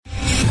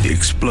The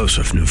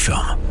explosive new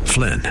film,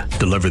 Flynn,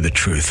 deliver the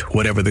truth,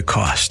 whatever the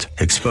cost.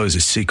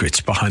 Exposes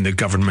secrets behind the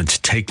government's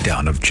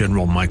takedown of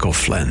General Michael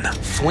Flynn.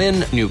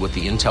 Flynn knew what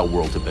the intel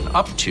world had been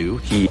up to.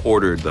 He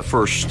ordered the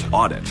first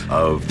audit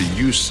of the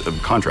use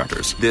of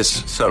contractors.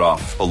 This set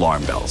off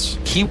alarm bells.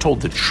 He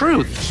told the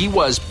truth. He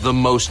was the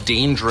most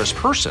dangerous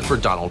person for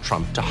Donald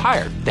Trump to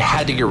hire. They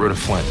had to get rid of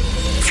Flynn.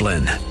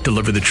 Flynn,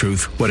 deliver the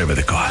truth, whatever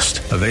the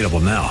cost. Available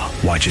now.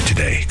 Watch it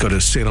today. Go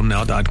to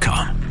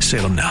salemnow.com.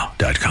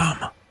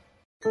 salemnow.com.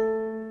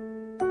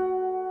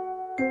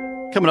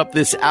 Coming up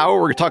this hour,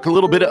 we're going to talk a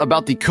little bit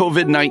about the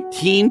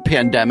COVID-19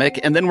 pandemic,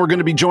 and then we're going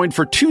to be joined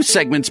for two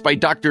segments by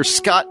Dr.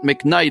 Scott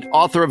McKnight,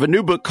 author of a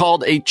new book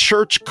called A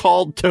Church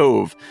Called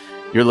Tove.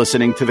 You're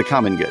listening to The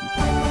Common Good.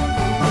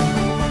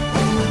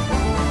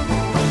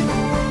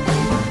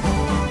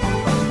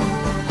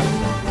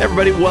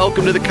 Everybody,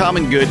 welcome to The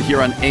Common Good here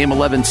on AM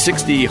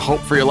 1160, Hope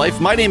for Your Life.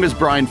 My name is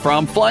Brian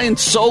Fromm, flying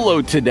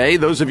solo today.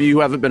 Those of you who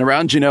haven't been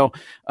around, you know,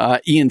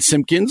 Ian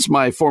Simpkins,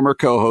 my former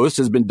co-host,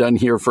 has been done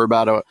here for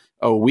about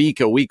a week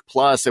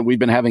plus, and we've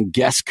been having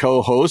guest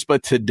co-hosts.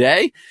 But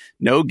today,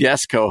 no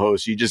guest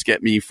co-host. You just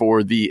get me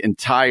for the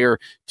entire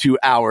 2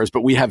 hours.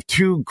 But we have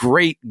two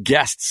great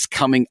guests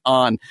coming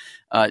on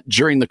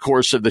during the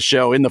course of the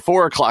show. In the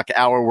 4 o'clock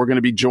hour, we're going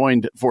to be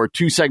joined for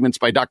two segments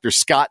by Dr.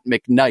 Scott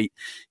McKnight.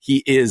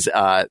 He is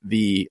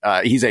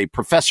he's a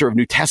professor of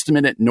New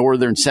Testament at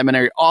Northern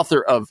Seminary,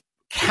 author of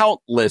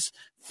countless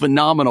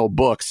phenomenal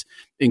books,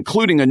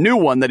 including a new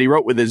one that he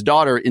wrote with his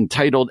daughter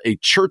entitled A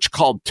Church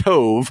Called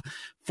Tove,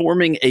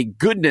 Forming a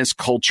Goodness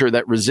Culture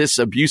that Resists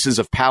Abuses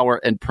of Power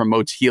and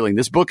Promotes Healing.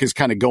 This book is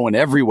kind of going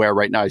everywhere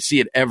right now. I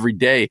see it every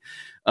day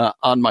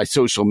on my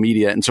social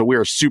media. And so we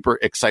are super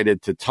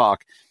excited to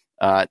talk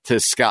to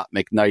Scott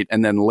McKnight.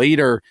 And then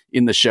later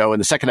in the show, in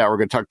the second hour, we're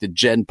going to talk to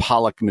Jen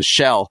Pollock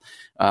Michelle,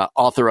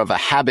 author of A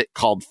Habit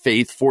Called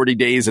Faith, 40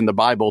 Days in the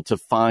Bible to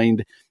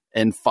Find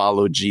and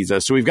Follow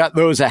Jesus. So we've got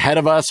those ahead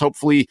of us.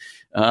 Hopefully,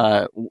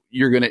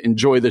 you're going to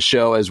enjoy the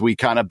show as we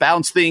kind of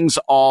bounce things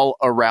all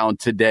around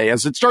today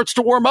as it starts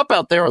to warm up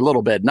out there a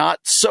little bit. Not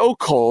so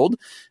cold,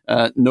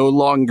 no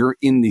longer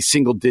in the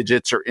single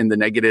digits or in the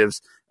negatives.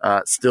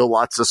 Still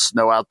lots of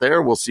snow out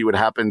there. We'll see what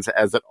happens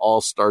as it all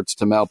starts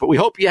to melt. But we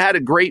hope you had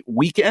a great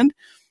weekend.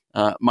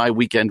 My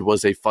weekend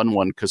was a fun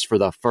one because for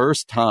the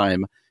first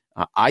time,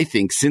 I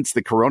think since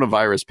the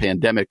coronavirus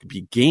pandemic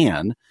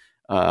began,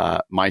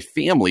 my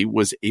family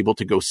was able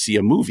to go see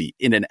a movie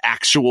in an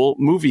actual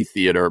movie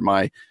theater.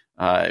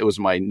 It was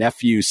my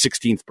nephew's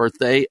 16th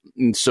birthday.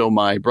 And so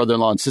my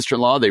brother-in-law and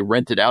sister-in-law, they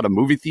rented out a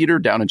movie theater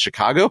down in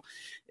Chicago.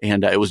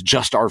 And it was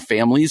just our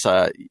families,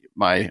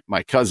 my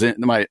cousin,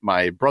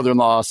 my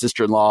brother-in-law,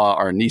 sister-in-law,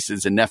 our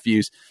nieces and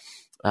nephews.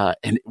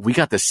 And we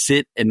got to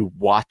sit and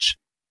watch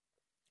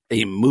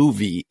a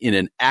movie in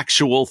an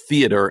actual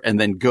theater and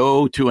then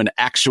go to an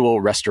actual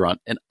restaurant.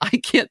 And I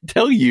can't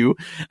tell you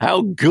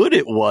how good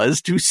it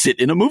was to sit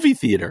in a movie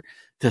theater,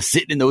 to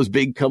sit in those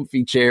big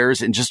comfy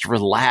chairs and just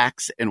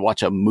relax and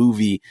watch a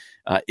movie.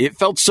 It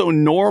felt so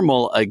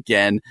normal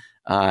again.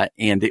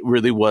 And it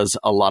really was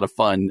a lot of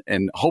fun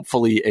and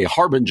hopefully a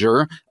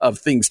harbinger of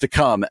things to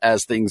come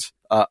as things,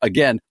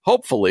 again,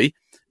 hopefully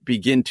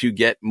begin to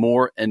get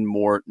more and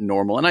more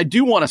normal. And I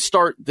do want to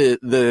start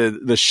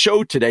the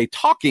show today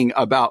talking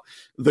about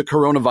the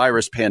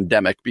coronavirus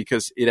pandemic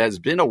because it has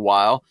been a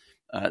while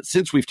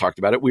since we've talked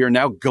about it. We are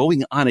now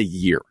going on a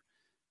year.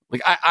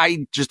 Like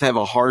I just have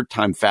a hard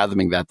time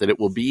fathoming that it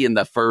will be in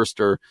the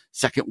first or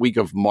second week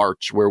of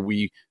March where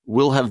we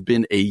will have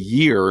been a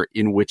year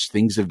in which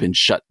things have been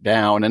shut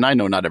down. And I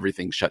know not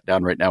everything's shut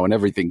down right now and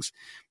everything's,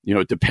 you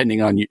know,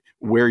 depending on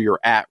where you're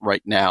at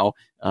right now,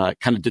 kind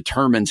of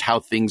determines how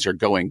things are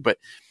going. But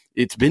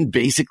it's been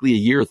basically a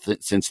year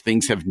since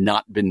things have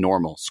not been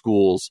normal.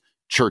 Schools,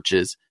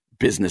 churches,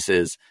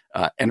 businesses,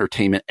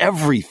 entertainment,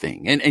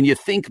 everything. And you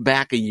think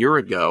back a year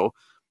ago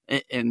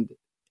and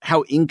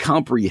how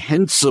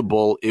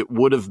incomprehensible it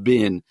would have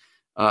been,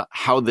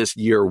 how this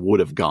year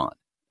would have gone,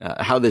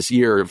 how this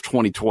year of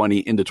 2020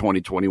 into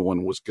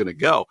 2021 was going to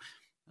go.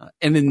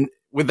 And then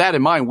with that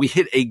in mind, we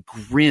hit a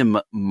grim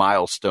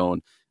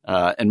milestone,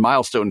 and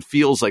milestone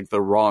feels like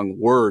the wrong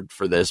word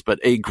for this, but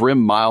a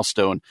grim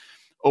milestone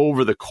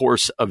over the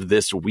course of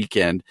this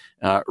weekend.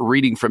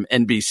 Reading from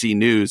NBC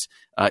News,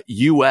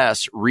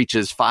 U.S.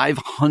 reaches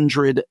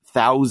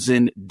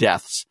 500,000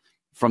 deaths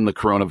from the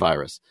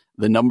coronavirus.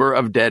 The number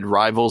of dead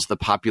rivals the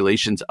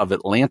populations of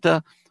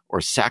Atlanta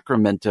or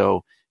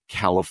Sacramento,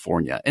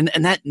 California. And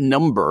that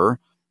number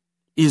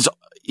is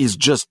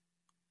just,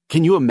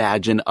 can you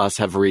imagine us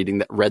have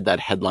read that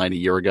headline a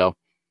year ago?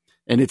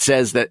 And it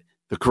says that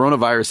the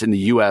coronavirus in the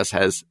U.S.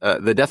 has,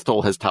 the death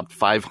toll has topped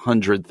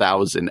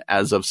 500,000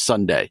 as of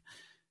Sunday.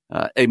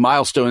 A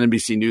milestone,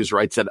 NBC News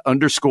writes, that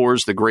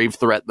underscores the grave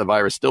threat the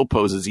virus still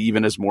poses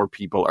even as more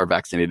people are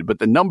vaccinated. But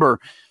the number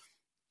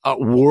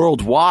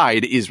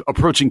worldwide is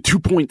approaching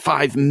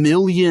 2.5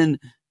 million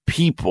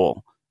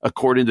people,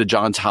 according to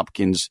Johns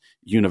Hopkins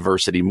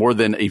University. More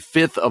than a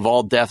fifth of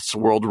all deaths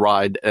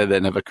worldwide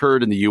that have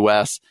occurred in the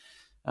U.S.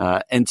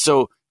 And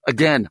so,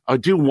 again, I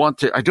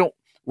don't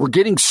we're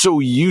getting so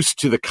used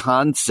to the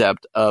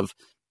concept of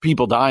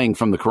people dying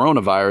from the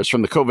coronavirus,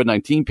 from the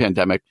COVID-19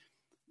 pandemic,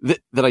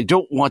 that I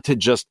don't want to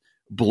just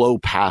blow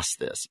past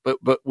this.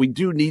 But we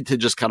do need to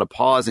just kind of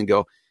pause and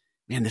go,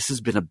 man, this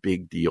has been a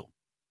big deal.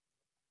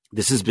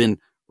 This has been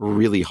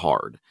really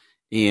hard.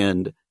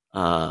 And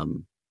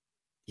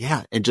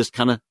and just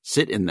kind of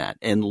sit in that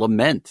and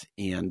lament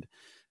and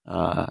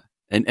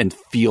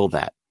feel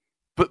that.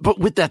 But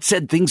with that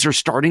said, things are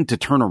starting to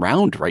turn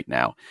around right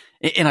now.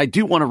 And I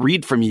do want to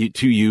read from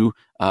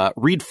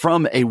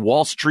a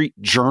Wall Street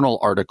Journal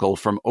article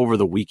from over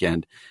the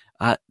weekend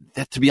that,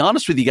 to be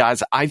honest with you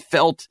guys, I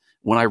felt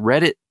when I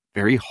read it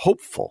very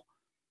hopeful.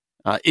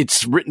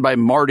 It's written by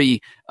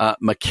Marty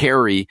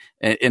Makary,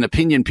 an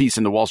opinion piece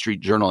in the Wall Street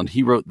Journal, and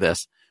he wrote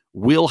this: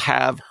 "We'll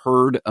have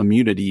herd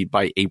immunity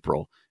by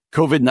April.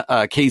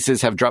 COVID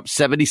cases have dropped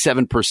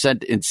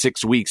 77% in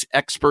 6 weeks.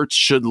 Experts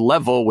should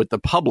level with the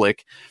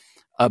public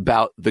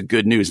about the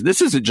good news."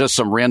 This isn't just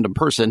some random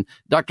person.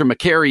 Dr.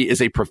 Makary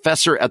is a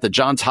professor at the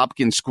Johns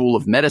Hopkins School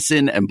of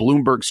Medicine and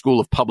Bloomberg School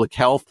of Public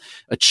Health,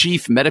 a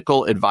chief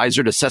medical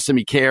advisor to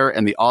Sesame Care,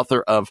 and the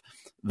author of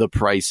The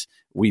Price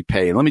We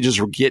Pay. And let me just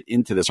get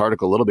into this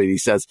article a little bit. He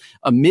says,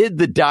 amid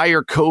the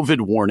dire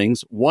COVID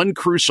warnings, one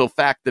crucial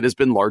fact that has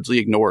been largely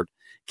ignored: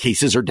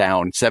 cases are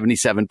down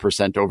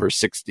 77% over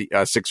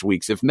 6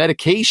 weeks. If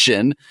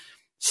medication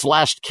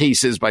slashed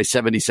cases by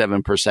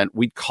 77%,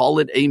 we'd call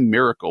it a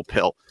miracle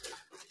pill.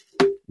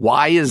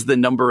 Why is the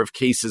number of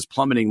cases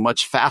plummeting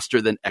much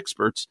faster than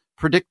experts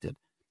predicted?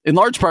 In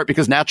large part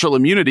because natural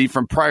immunity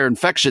from prior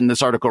infection,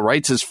 this article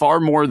writes, is far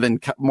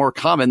more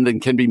common than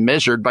can be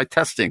measured by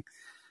testing.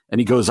 And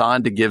he goes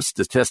on to give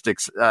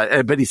statistics,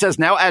 but he says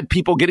now add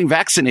people getting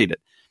vaccinated.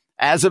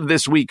 As of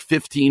this week,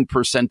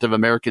 15% of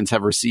Americans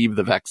have received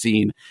the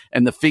vaccine,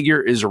 and the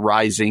figure is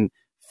rising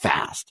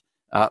fast.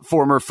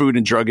 Former Food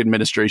and Drug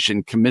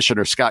Administration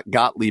Commissioner Scott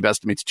Gottlieb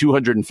estimates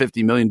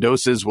 250 million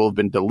doses will have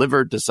been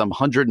delivered to some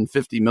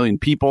 150 million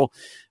people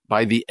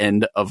by the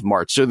end of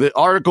March. So the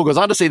article goes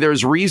on to say there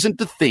is reason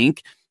to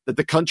think that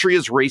the country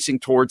is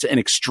racing towards an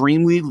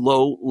extremely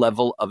low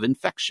level of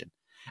infection.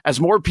 As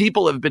more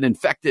people have been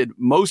infected,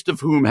 most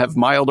of whom have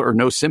mild or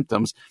no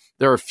symptoms,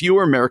 there are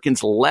fewer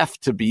Americans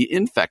left to be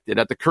infected.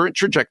 At the current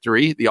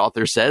trajectory, the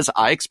author says,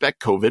 I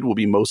expect COVID will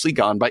be mostly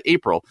gone by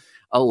April,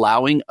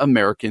 allowing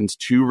Americans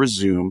to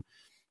resume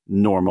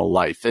normal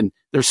life. And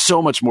there's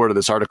so much more to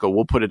this article.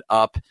 We'll put it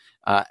up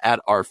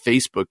at our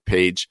Facebook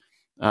page.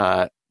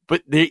 But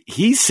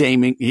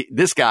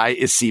this guy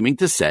is seeming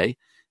to say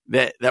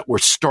that we're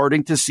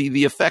starting to see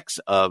the effects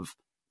of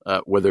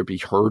whether it be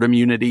herd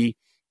immunity,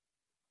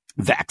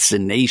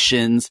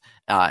 vaccinations,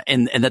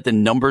 and that the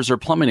numbers are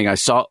plummeting. I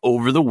saw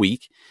over the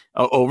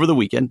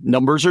weekend,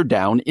 numbers are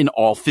down in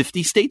all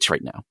 50 states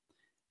right now.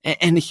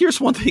 And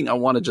here's one thing I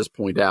want to just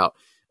point out.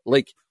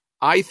 Like,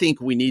 I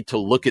think we need to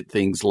look at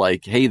things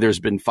like, hey, there's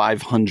been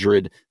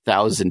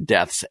 500,000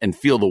 deaths and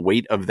feel the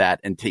weight of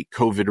that and take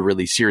COVID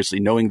really seriously,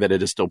 knowing that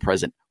it is still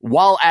present,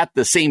 while at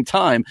the same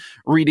time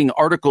reading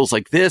articles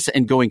like this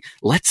and going,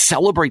 let's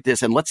celebrate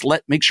this and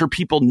make sure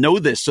people know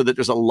this so that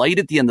there's a light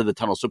at the end of the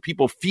tunnel, so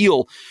people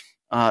feel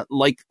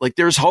like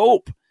there's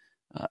hope.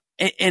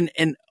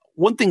 And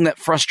one thing that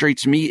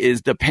frustrates me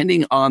is,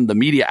 depending on the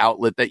media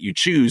outlet that you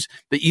choose,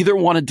 they either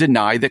want to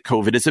deny that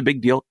COVID is a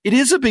big deal. It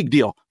is a big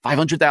deal.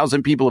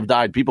 500,000 people have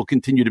died. People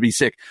continue to be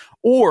sick.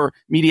 Or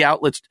media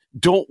outlets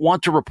don't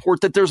want to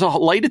report that there's a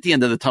light at the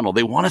end of the tunnel.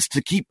 They want us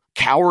to keep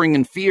cowering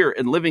in fear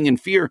and living in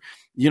fear,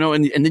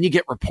 and then you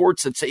get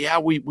reports that say, yeah,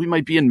 we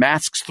might be in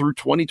masks through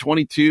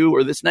 2022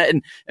 or this and that.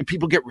 And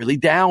people get really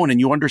down, and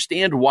you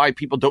understand why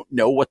people don't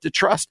know what to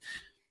trust.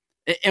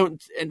 And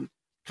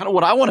kind of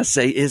what I want to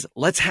say is,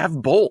 let's have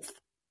both.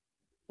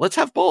 Let's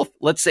have both.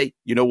 Let's say,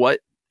 you know what?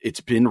 It's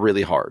been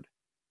really hard.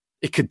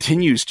 It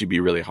continues to be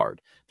really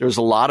hard. There's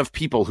a lot of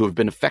people who have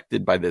been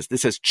affected by this.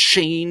 This has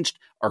changed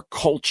our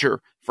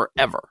culture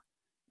forever,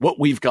 what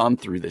we've gone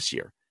through this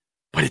year.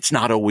 But it's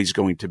not always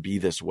going to be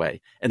this way.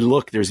 And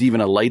look, there's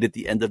even a light at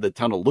the end of the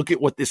tunnel. Look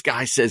at what this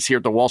guy says here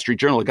at the Wall Street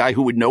Journal, a guy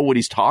who would know what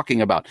he's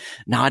talking about.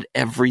 Not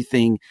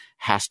everything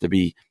has to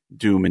be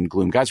doom and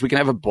gloom. Guys, we can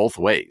have it both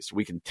ways.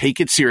 We can take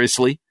it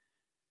seriously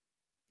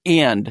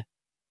and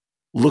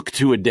look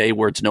to a day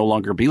where it's no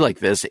longer be like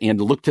this, and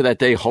look to that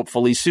day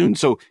hopefully soon.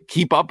 So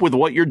keep up with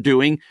what you're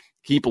doing,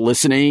 keep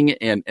listening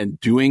and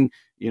doing,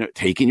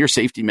 taking your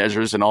safety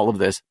measures and all of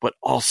this, but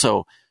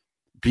also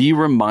be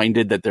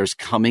reminded that there's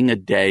coming a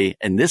day,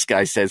 and this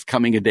guy says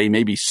coming a day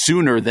maybe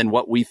sooner than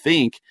what we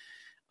think,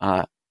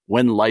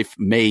 when life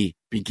may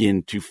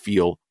begin to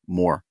feel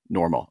more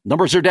normal.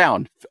 Numbers are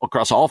down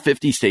across all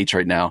 50 states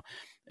right now,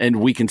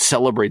 and we can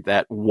celebrate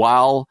that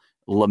while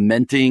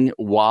lamenting,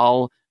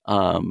 while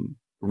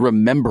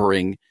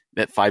remembering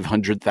that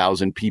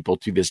 500,000 people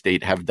to this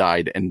date have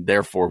died, and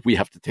therefore we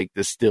have to take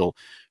this still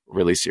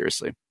really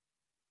seriously.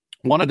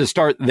 Wanted to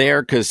start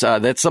there because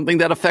that's something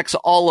that affects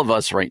all of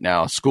us right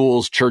now,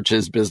 schools,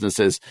 churches,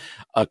 businesses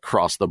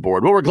across the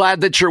board. Well, we're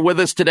glad that you're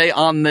with us today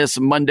on this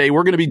Monday.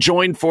 We're going to be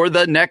joined for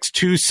the next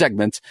two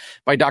segments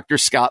by Dr.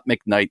 Scot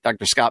McKnight.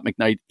 Dr. Scot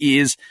McKnight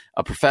is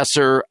a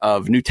professor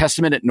of New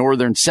Testament at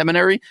Northern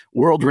Seminary,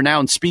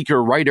 world-renowned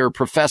speaker, writer,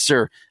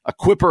 professor,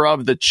 equipper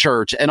of the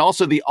church, and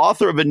also the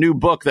author of a new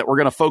book that we're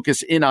going to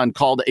focus in on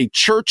called A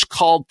Church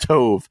Called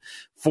Tov: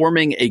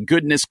 Forming a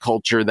Goodness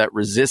Culture that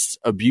Resists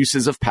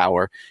Abuses of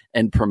Power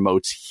and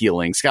Promotes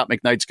Healing. Scot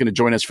McKnight's going to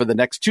join us for the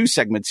next two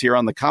segments here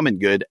on The Common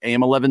Good,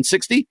 AM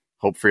 1160,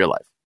 Hope for Your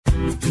Life.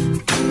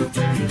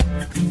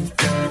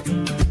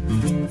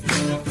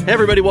 Hey,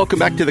 everybody. Welcome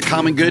back to The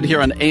Common Good here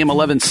on AM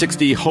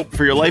 1160, Hope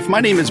for Your Life. My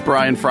name is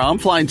Brian Fromm,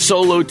 flying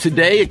solo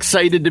today.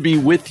 Excited to be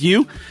with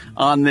you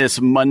on this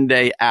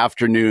Monday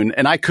afternoon.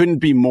 And I couldn't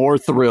be more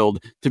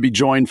thrilled to be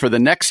joined for the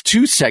next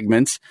two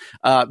segments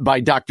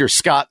by Dr.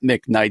 Scot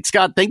McKnight.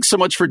 Scott, thanks so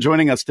much for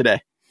joining us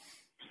today.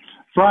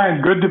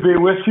 Brian, good to be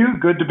with you.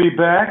 Good to be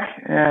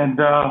back. And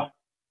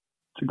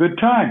it's a good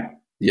time.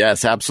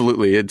 Yes,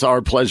 absolutely. It's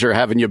our pleasure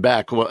having you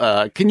back.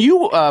 Can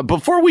you,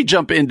 before we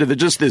jump into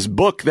just this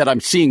book that I'm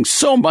seeing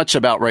so much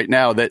about right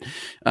now that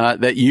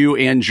you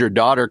and your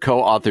daughter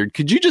co-authored,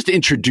 could you just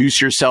introduce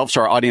yourself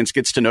so our audience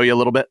gets to know you a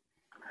little bit?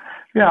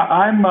 Yeah,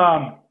 I'm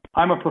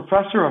a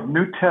professor of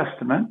New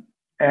Testament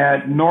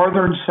at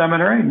Northern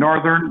Seminary,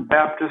 Northern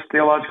Baptist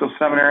Theological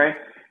Seminary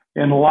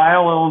in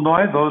Lisle,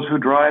 Illinois. Those who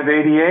drive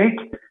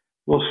 88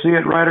 will see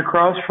it right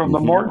across from the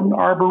Morton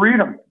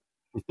Arboretum.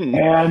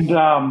 And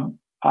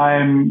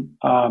I'm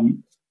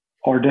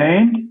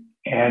ordained,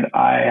 and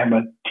I am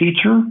a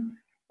teacher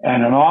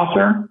and an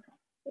author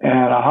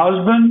and a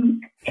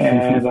husband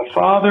and a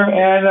father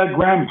and a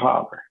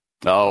grandfather.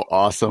 Oh,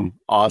 awesome.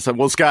 Awesome.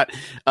 Well, Scott,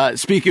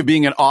 speaking of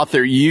being an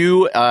author,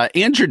 you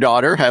and your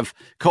daughter have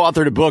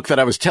co-authored a book that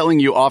I was telling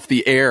you off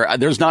the air.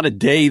 There's not a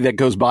day that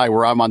goes by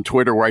where I'm on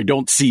Twitter where I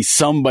don't see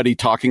somebody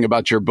talking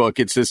about your book.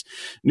 It's this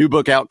new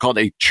book out called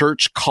A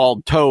Church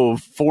Called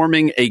Tov: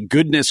 Forming a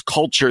Goodness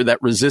Culture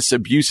that Resists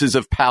Abuses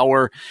of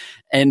Power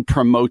and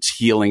Promotes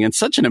Healing. And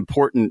such an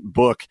important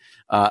book,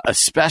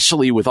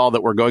 especially with all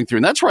that we're going through.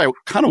 And that's where I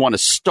kind of want to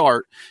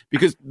start,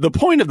 because the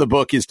point of the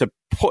book is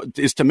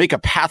to make a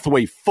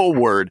pathway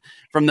forward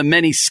from the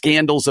many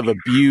scandals of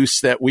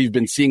abuse that we've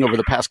been seeing over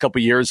the past couple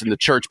of years in the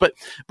church. But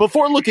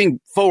before looking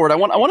forward, I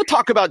want to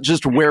talk about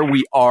just where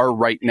we are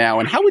right now.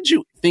 And how would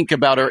you think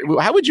about, or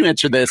how would you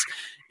answer this?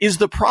 Is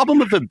the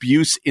problem of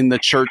abuse in the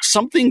church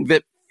something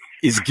that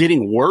is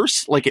getting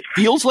worse? Like it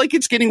feels like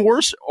it's getting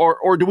worse,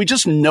 or do we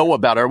just know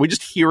about it? Are we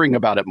just hearing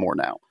about it more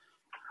now?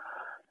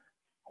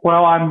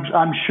 Well,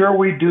 I'm sure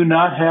we do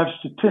not have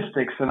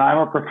statistics, and I'm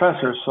a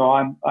professor, so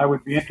I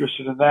would be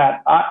interested in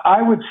that.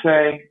 I would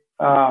say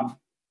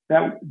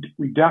that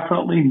we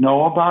definitely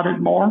know about it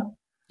more.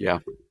 Yeah.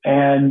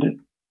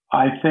 And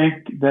I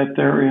think that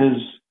there is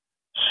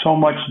so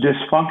much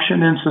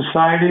dysfunction in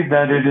society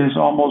that it is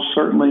almost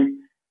certainly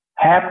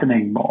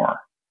happening more.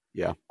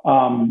 Yeah.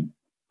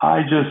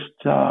 I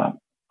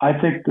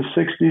think the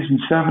 60s and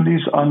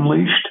 70s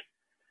unleashed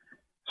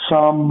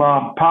some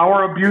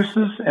power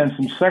abuses and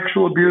some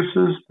sexual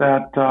abuses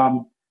that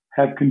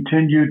have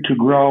continued to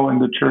grow in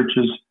the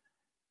churches,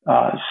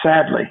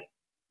 sadly.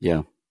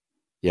 Yeah.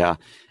 Yeah.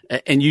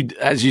 And you,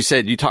 as you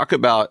said, you talk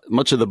about,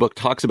 much of the book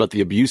talks about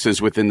the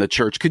abuses within the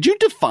church. Could you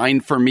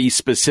define for me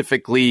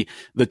specifically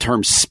the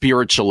term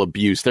spiritual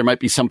abuse? There might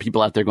be some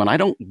people out there going, I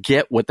don't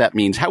get what that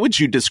means. How would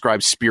you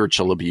describe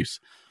spiritual abuse?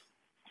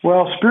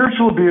 Well,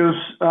 spiritual abuse,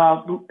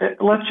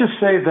 let's just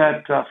say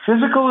that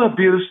physical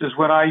abuse is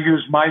when I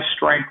use my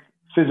strength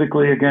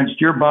physically against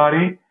your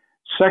body.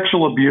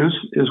 Sexual abuse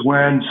is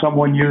when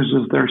someone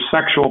uses their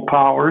sexual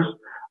powers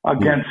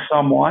against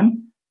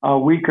someone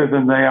weaker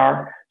than they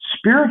are.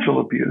 Spiritual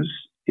abuse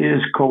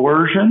is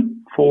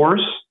coercion,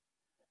 force,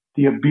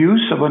 the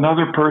abuse of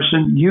another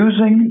person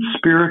using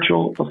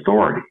spiritual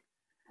authority.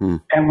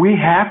 And we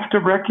have to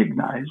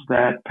recognize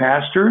that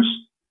pastors,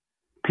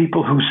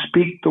 people who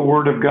speak the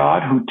Word of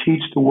God, who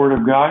teach the Word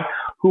of God,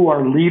 who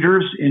are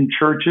leaders in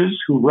churches,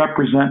 who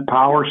represent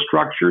power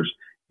structures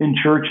in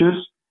churches,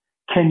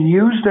 can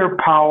use their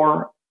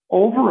power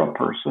over a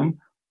person,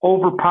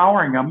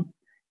 overpowering them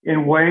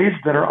in ways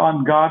that are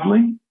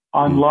ungodly,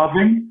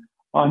 unloving,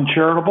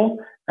 uncharitable.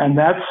 And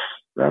that's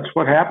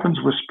what happens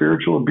with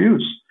spiritual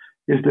abuse,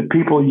 is that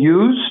people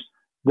use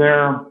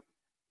their,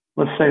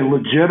 let's say,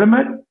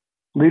 legitimate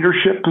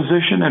leadership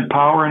position and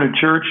power in a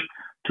church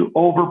to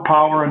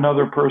overpower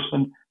another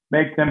person,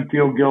 make them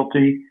feel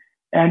guilty.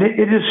 And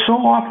it is so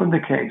often the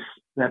case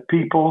that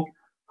people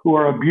who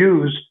are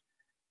abused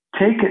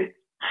take it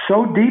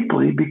so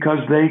deeply because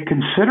they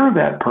consider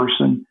that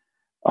person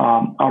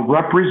a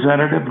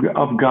representative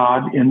of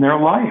God in their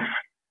life.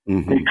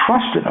 They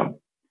trusted him.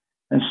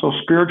 And so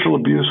spiritual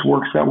abuse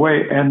works that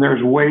way, and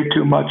there's way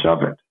too much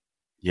of it.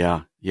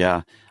 Yeah.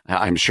 Yeah,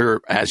 I'm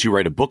sure as you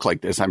write a book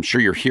like this, I'm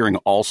sure you're hearing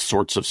all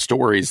sorts of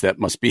stories that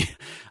must be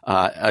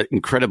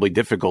incredibly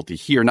difficult to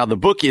hear. Now, the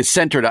book is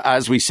centered,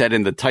 as we said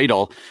in the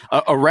title,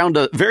 around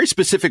a very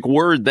specific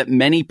word that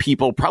many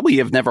people probably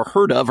have never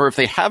heard of, or if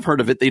they have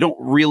heard of it, they don't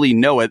really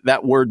know it,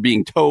 that word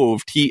being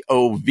Tov,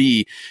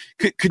 T-O-V.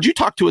 Could you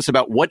talk to us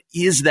about what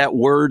is that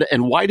word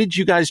and why did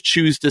you guys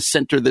choose to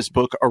center this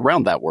book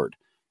around that word?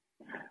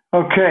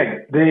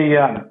 Okay.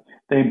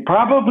 They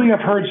probably have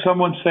heard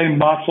someone say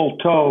Mazel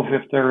Tov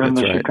if they're in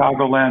the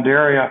Chicagoland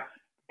area,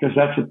 because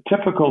that's a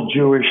typical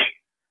Jewish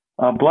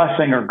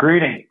blessing or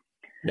greeting.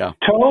 Yeah.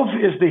 Tov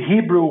is the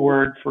Hebrew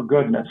word for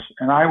goodness.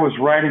 And I was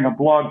writing a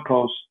blog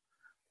post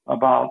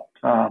about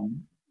a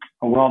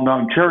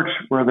well-known church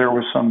where there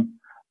was some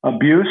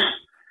abuse.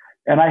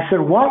 And I said,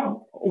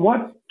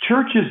 what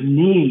churches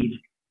need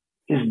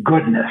is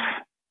goodness.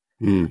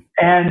 Mm.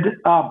 And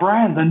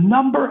Brian, the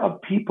number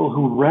of people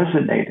who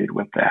resonated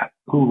with that,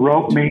 who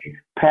wrote me,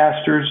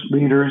 pastors,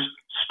 leaders,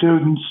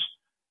 students,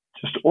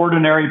 just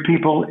ordinary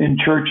people in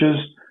churches,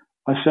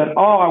 I said,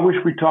 I wish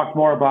we talked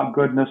more about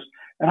goodness.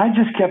 And I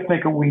just kept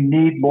thinking we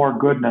need more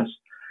goodness.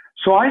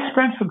 So I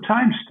spent some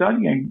time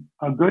studying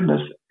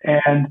goodness,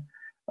 and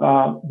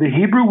the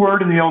Hebrew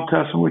word in the Old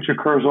Testament, which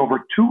occurs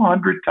over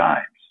 200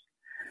 times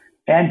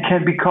and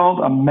can be called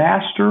a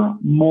master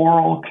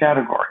moral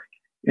category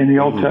in the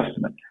Old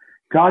Testament.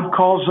 God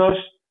calls us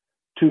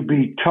to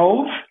be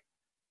Tov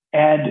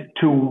and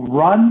to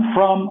run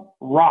from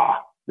Ra,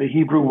 the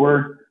Hebrew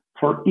word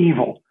for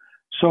evil.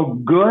 So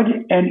good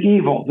and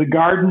evil, the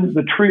garden,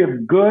 the tree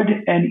of good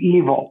and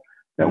evil,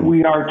 that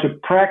we are to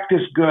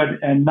practice good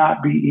and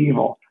not be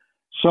evil.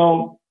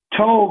 So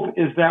Tov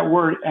is that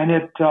word. And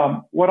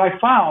what I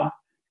found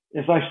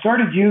is I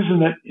started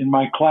using it in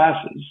my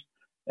classes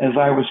as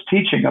I was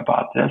teaching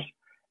about this,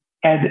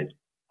 and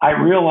I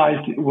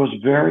realized it was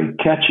very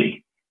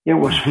catchy. It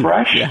was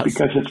fresh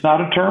because it's not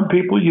a term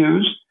people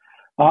use.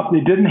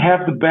 It didn't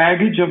have the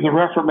baggage of the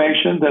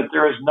Reformation that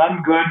there is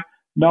none good,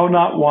 no,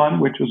 not one,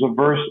 which was a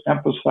verse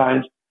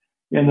emphasized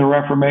in the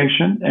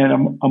Reformation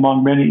and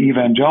among many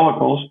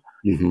evangelicals.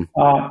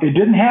 Mm-hmm. It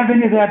didn't have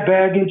any of that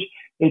baggage.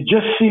 It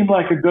just seemed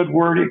like a good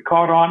word. It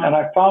caught on, and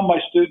I found my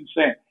students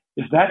saying,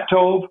 is that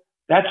Tov?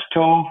 That's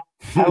Tov.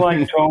 I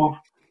like Tov.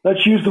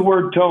 Let's use the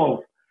word Tov.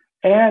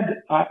 And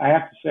I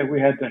have to say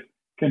we had to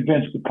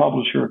convince the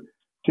publisher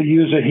to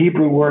use a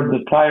Hebrew word in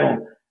the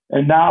title.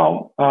 And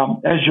now,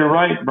 as you're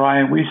right,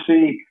 Brian, we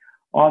see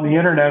on the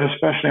internet,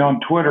 especially on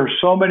Twitter,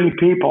 so many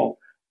people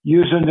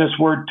using this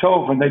word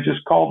Tov, and they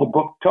just call the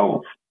book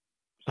Tov.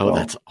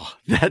 So,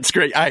 that's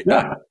great.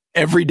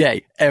 Every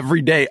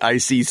day I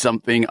see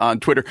something on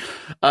Twitter.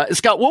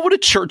 Scott, what would a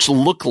church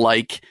look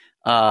like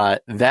to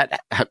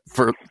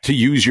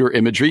use your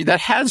imagery, that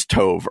has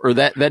Tov, or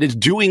that is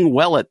doing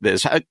well at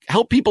this?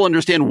 Help people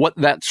understand what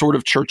that sort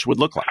of church would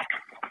look like.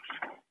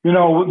 You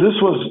know, this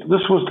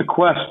was the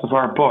quest of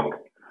our book.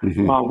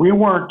 Mm-hmm. We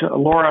weren't,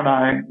 Laura and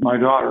I, my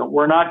daughter,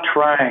 we're not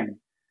trying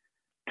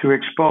to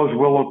expose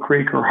Willow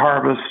Creek or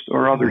Harvest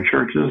or other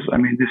churches. I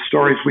mean, the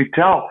stories we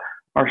tell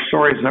are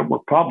stories that were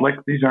public.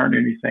 These aren't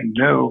anything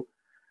new.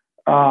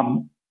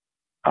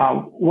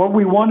 What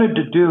we wanted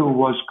to do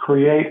was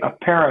create a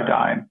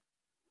paradigm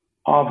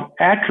of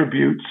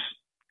attributes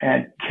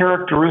and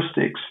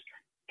characteristics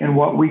in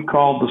what we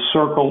call the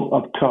circle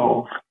of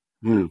Tov.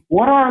 Mm.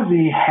 What are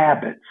the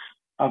habits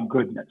of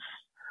goodness?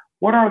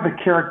 What are the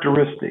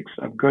characteristics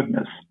of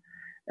goodness?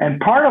 And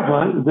part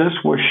of this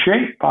was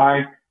shaped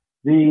by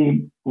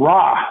the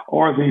Ra,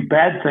 or the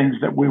bad things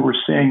that we were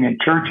seeing in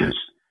churches.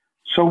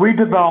 So we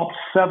developed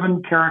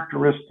 7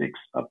 characteristics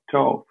of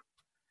Tov.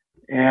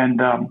 And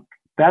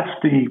that's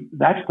the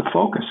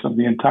focus of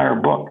the entire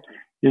book,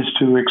 is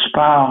to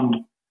expound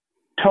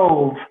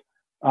Tov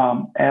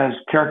as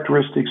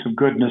characteristics of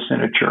goodness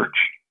in a church.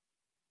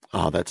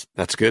 Oh,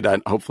 that's good.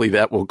 Hopefully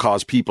that will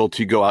cause people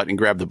to go out and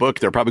grab the book.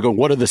 They're probably going,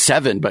 what are the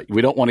 7? But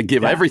we don't want to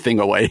give everything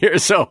away here.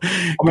 So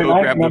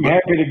I'm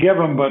happy to give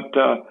them, but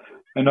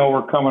I know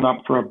we're coming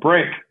up for a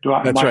break. Am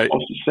I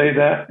supposed to say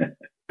that?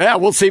 Yeah,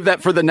 we'll save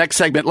that for the next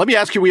segment. Let me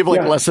ask you, we have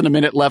less than a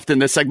minute left in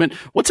this segment.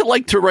 What's it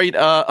like to write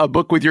a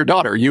book with your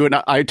daughter? You and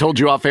I told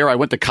you off air, I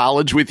went to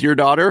college with your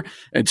daughter.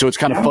 And so it's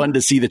kind of fun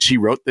to see that she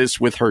wrote this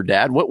with her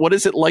dad. What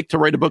is it like to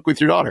write a book with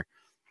your daughter?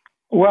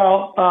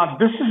 Well,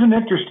 this is an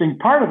interesting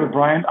part of it,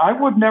 Brian. I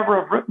would never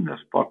have written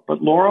this book,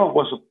 but Laura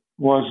was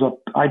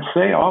I'd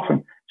say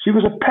often, she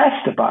was a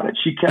pest about it.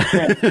 She kept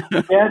saying,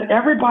 Dad,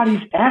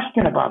 everybody's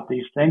asking about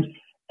these things,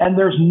 and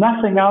there's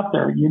nothing out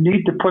there. You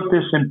need to put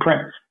this in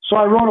print. So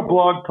I wrote a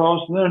blog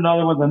post, and then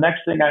another one. The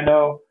next thing I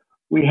know,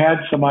 we had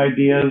some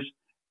ideas,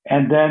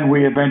 and then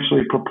we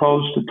eventually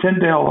proposed to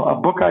Tyndale a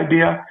book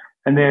idea,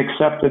 and they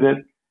accepted it.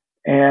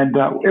 And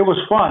it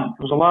was fun.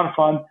 It was a lot of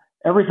fun.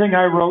 Everything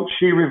I wrote,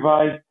 she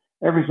revised.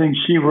 Everything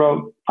she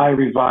wrote, I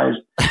revised.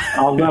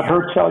 I'll let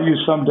her tell you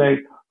someday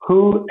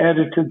who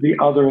edited the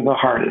other the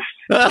hardest?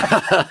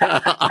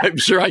 I'm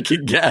sure I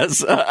can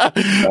guess.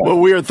 Well,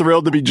 we are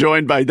thrilled to be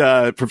joined by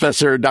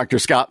Professor Dr.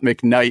 Scot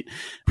McKnight,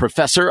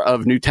 professor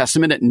of New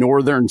Testament at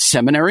Northern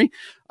Seminary,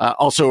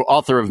 also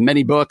author of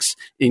many books,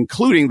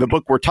 including the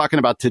book we're talking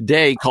about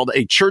today called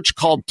A Church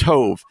Called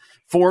Tov,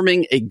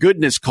 Forming a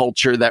Goodness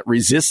Culture that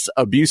Resists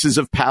Abuses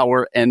of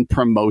Power and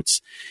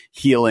Promotes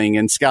Healing.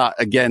 And Scott,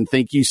 again,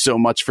 thank you so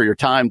much for your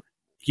time.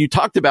 You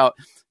talked about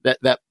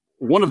that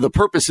one of the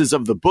purposes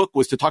of the book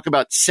was to talk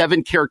about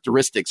 7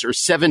 characteristics or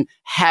 7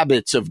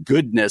 habits of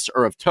goodness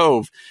or of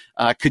Tov.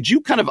 Could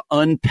you kind of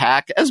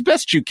unpack as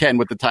best you can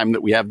with the time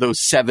that we have those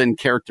 7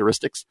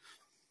 characteristics?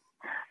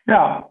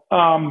 Yeah.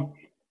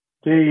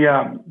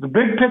 The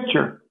big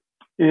picture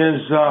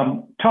is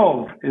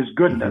Tov is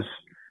goodness,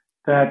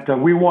 that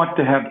we want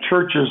to have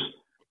churches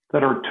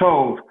that are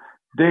Tov.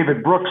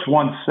 David Brooks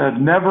once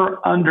said, never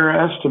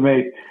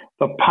underestimate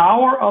the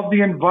power of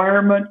the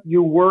environment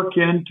you work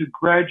in to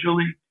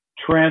gradually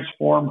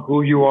transform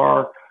who you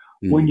are.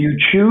 When you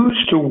choose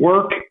to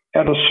work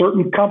at a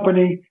certain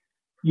company,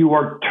 you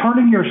are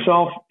turning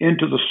yourself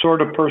into the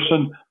sort of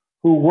person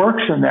who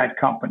works in that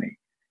company.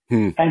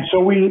 And so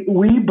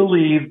we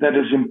believe that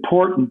it's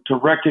important to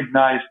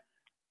recognize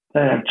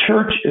that a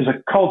church is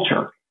a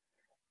culture.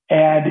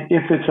 And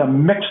if it's a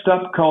mixed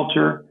up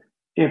culture,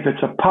 if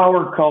it's a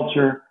power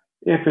culture,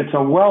 if it's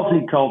a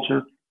wealthy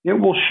culture, it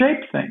will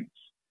shape things.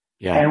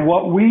 Yeah. And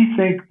what we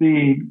think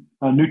the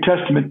New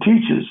Testament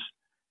teaches,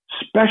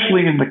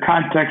 especially in the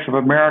context of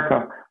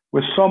America,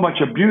 with so much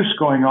abuse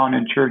going on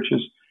in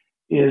churches,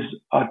 is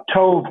a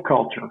Tov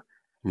culture.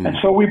 And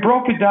so we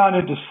broke it down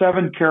into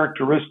 7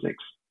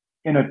 characteristics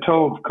in a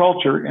Tov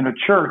culture in a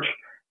church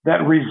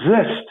that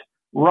resist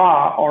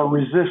Ra or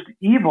resist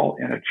evil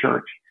in a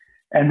church.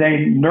 And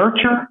they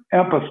nurture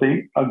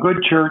empathy. A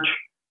good church,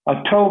 a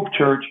Tov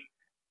church,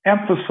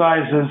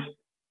 emphasizes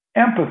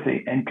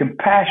empathy and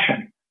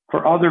compassion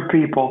for other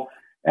people,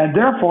 and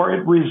therefore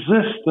it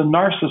resists the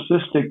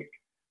narcissistic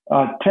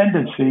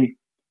tendency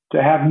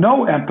to have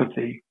no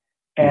empathy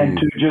and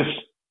to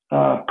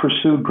just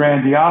pursue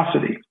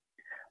grandiosity.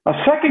 A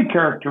second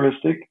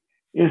characteristic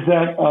is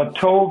that a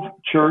Tov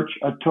church,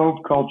 a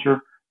Tov culture,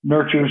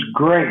 nurtures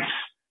grace.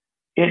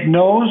 It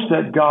knows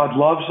that God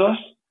loves us,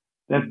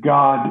 that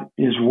God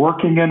is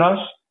working in us,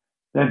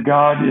 that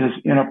God is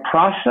in a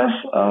process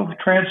of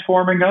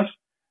transforming us,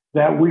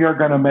 that we are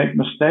going to make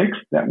mistakes,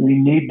 that we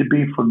need to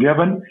be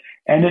forgiven.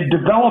 And it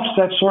develops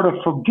that sort of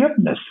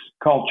forgiveness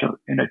culture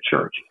in a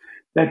church,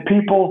 that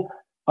people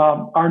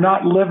are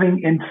not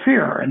living in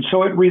fear. And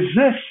so it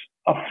resists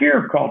a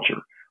fear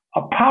culture,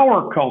 a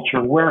power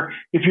culture, where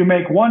if you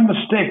make one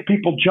mistake,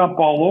 people jump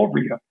all over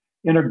you.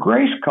 In a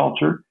grace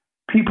culture,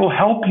 people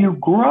help you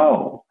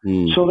grow.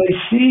 So they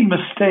see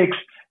mistakes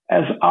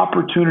as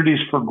opportunities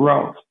for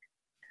growth.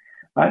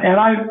 And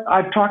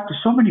I've talked to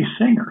so many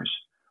singers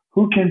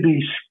who can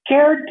be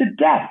scared to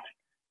death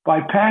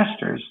by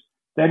pastors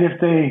that if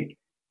they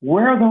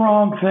wear the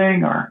wrong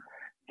thing or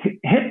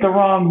hit the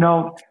wrong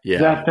note,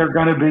 that they're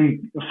going to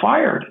be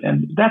fired.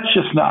 And that's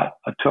just not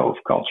a Tov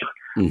culture.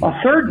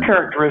 A third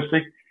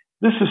characteristic,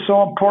 this is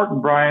so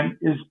important, Brian,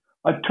 is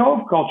a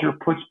Tov culture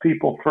puts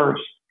people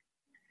first.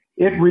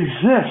 It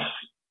resists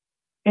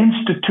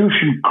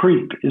institution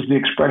creep, is the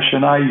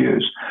expression I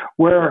use,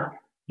 where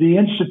the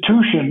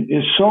institution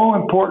is so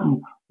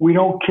important we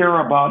don't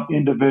care about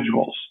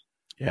individuals.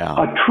 Yeah.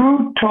 A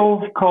true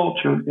Tov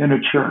culture in a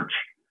church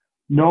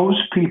knows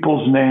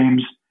people's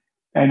names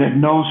and it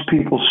knows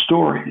people's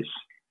stories,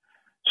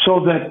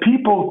 so that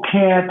people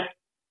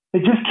they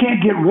just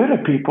can't get rid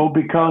of people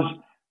because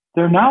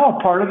they're now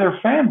a part of their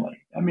family.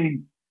 I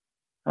mean,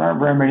 there aren't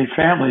very many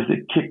families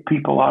that kick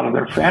people out of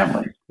their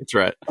family. That's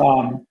right.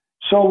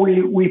 So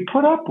we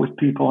put up with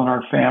people in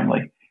our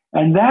family,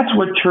 and that's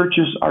what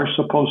churches are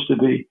supposed to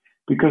be,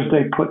 because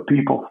they put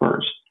people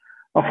first.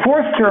 A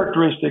fourth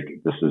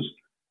characteristic, this is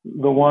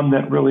the one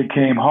that really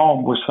came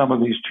home with some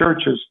of these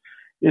churches,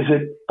 is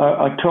that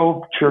a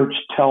Tov church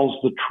tells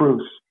the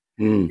truth.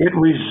 It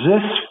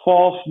resists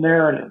false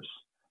narratives.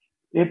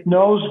 It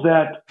knows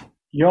that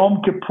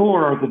Yom Kippur,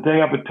 or the Day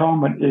of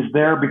Atonement, is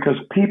there because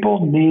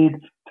people need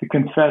to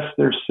confess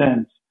their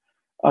sins.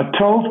 A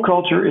Tov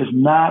culture is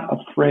not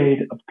afraid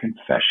of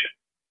confession.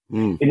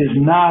 It is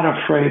not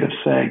afraid of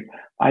saying,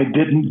 I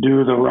didn't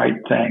do the right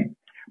thing.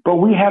 But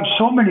we have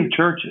so many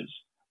churches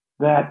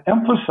that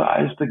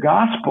emphasize the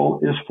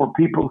gospel is for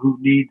people who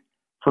need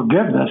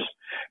forgiveness.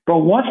 But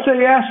once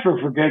they ask for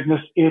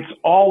forgiveness, it's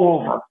all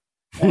over.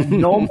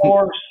 And no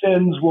more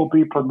sins will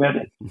be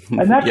permitted.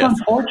 And that's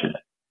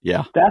unfortunate.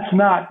 Yeah, that's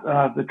not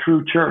the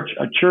true church.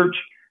 A church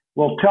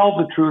will tell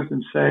the truth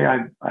and say,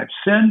 I've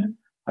sinned,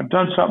 I've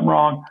done something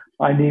wrong,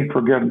 I need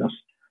forgiveness.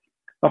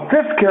 A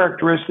fifth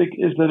characteristic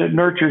is that it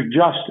nurtures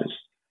justice.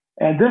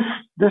 And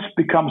this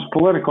becomes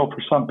political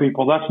for some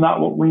people. That's not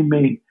what we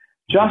mean.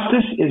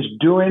 Justice is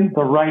doing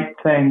the right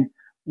thing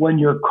when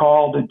you're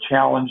called and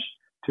challenged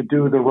to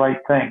do the right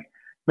thing.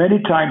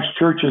 Many times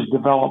churches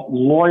develop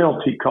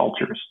loyalty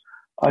cultures.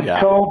 A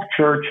Tov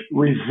church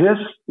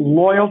resists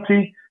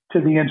loyalty to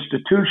the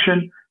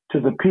institution, to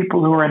the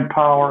people who are in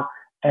power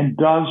and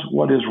does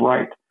what is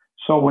right.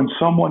 So when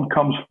someone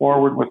comes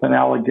forward with an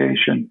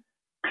allegation,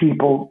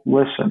 people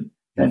listen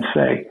and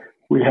say,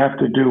 we have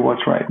to do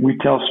what's right. We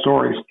tell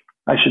stories.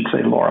 I should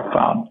say Laura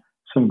found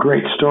some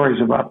great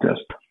stories about this.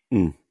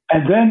 And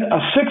then a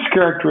sixth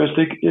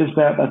characteristic is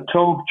that a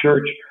Tov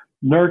church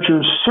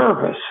nurtures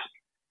service.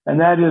 And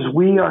that is,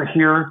 we are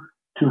here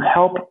to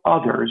help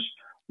others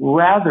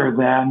rather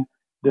than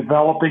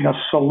developing a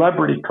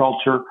celebrity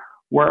culture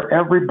where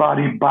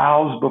everybody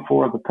bows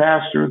before the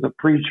pastor, the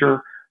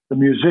preacher, the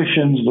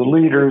musicians, the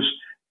leaders,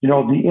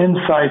 the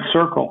inside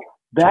circle.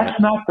 That's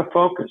not the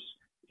focus.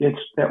 It's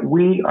that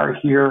we are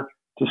here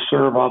to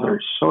serve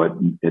others. So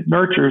it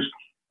nurtures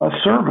a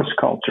service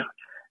culture.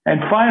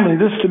 And finally,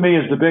 this to me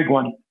is the big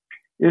one,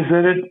 is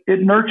that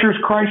it nurtures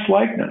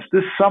Christ-likeness.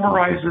 This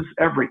summarizes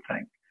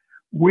everything.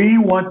 We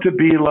want to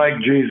be like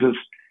Jesus,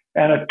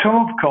 and a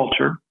Tov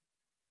culture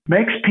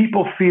makes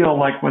people feel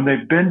like when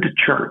they've been to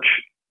church,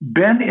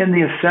 been in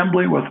the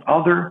assembly with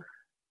other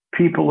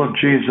people of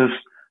Jesus,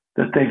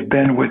 that they've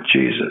been with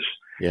Jesus.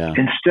 Yeah.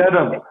 Instead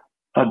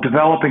of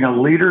developing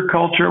a leader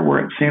culture where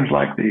it seems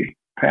like the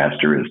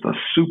pastor is the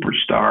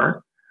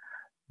superstar,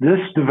 this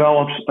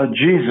develops a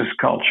Jesus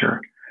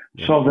culture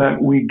so that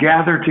we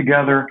gather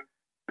together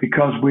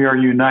because we are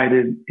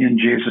united in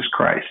Jesus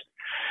Christ.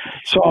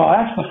 So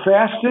that's the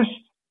fastest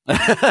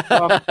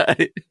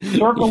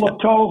circle of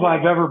Tov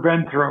I've ever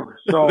been through.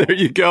 So there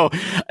you go.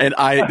 And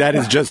that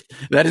is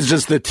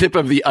just the tip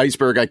of the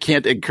iceberg. I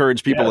can't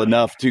encourage people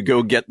enough to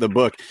go get the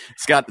book.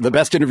 Scott, the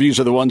best interviews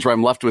are the ones where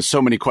I'm left with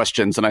so many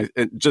questions, and I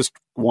just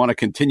want to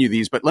continue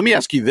these. But let me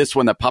ask you this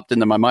one that popped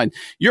into my mind.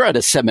 You're at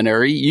a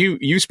seminary.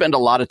 You spend a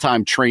lot of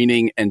time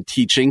training and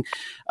teaching.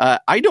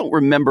 I don't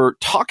remember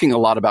talking a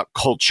lot about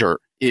culture,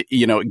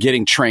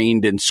 getting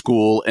trained in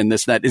school and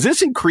this, that. Is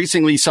this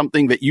increasingly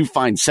something that you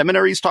find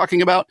seminaries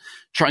talking about,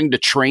 trying to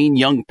train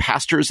young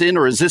pastors in,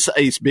 or is this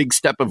a big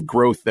step of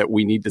growth that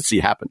we need to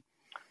see happen?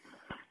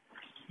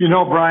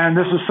 Brian,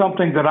 this is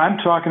something that I'm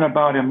talking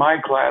about in my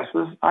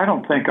classes. I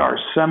don't think our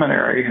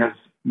seminary has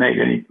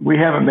we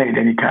haven't made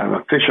any kind of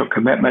official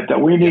commitment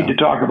that we need to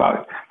talk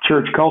about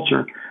church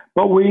culture.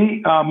 But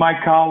my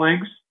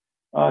colleagues,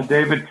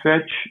 David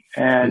Fitch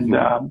and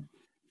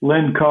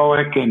Lynn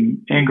Cohick and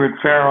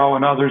Ingrid Farrow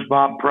and others,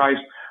 Bob Price,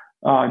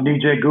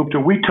 Nijay Gupta,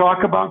 we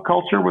talk about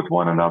culture with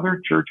one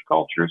another, church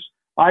cultures.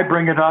 I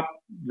bring it up,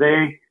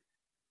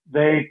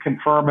 they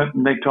confirm it,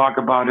 and they talk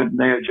about it, and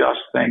they adjust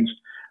things.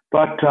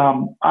 But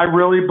I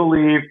really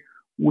believe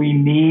we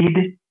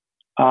need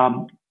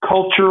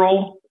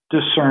cultural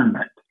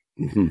discernment.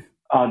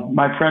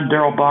 My friend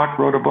Darrell Bach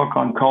wrote a book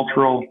on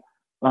cultural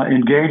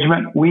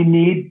engagement. We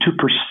need to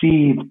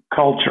perceive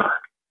culture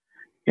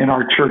in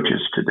our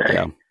churches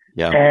today.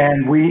 Yeah.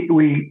 And we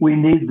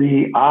need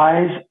the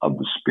eyes of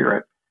the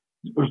Spirit.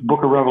 The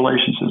book of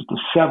Revelation says the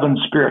seven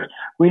spirits.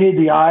 We need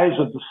the eyes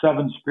of the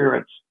seven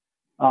spirits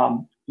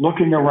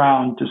looking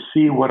around to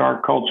see what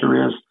our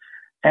culture is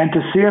and to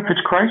see if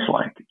it's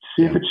Christ-like,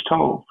 see if it's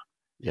Tov.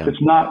 If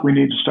it's not, we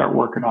need to start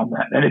working on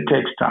that. And it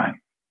takes time.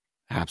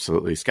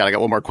 Absolutely. Scott, I got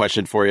one more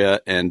question for you,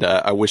 and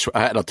I wish I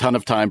had a ton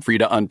of time for you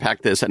to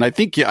unpack this. And I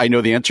think I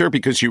know the answer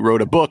because you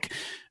wrote a book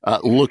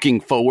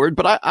looking forward.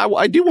 But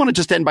I do want to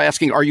just end by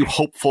asking, are you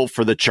hopeful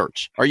for the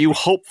church? Are you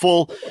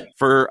hopeful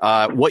for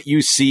what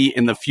you see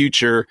in the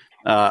future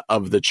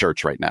of the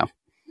church right now?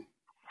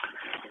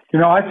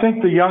 I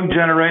think the young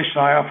generation,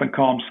 I often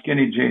call them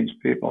skinny jeans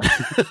people.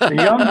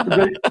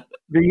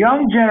 The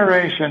young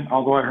generation,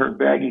 although I heard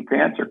baggy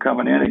pants are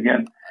coming in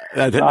again.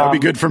 That'd be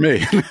good for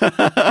me.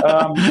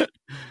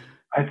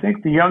 I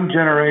think the young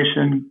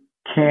generation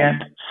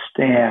can't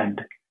stand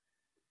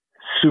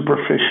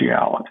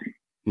superficiality.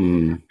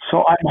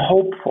 So I'm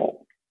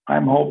hopeful.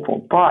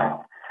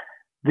 But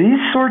these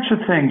sorts of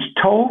things,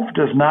 Tov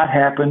does not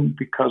happen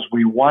because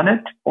we want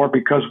it or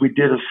because we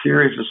did a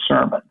series of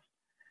sermons.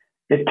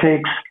 It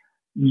takes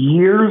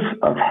years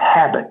of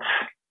habits,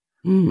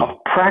 of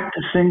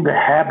practicing the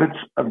habits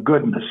of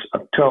goodness,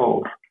 of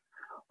Tov,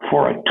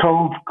 for a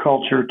Tov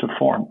culture to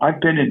form. I've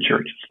been in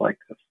churches like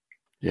this.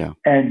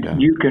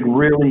 You can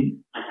really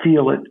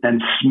feel it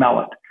and smell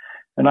it.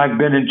 And I've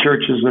been in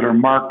churches that are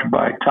marked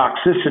by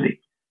toxicity,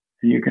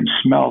 and you can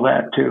smell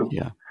that too.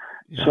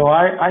 So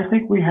I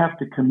think we have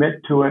to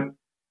commit to it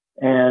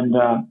and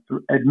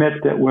admit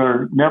that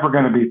we're never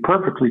going to be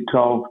perfectly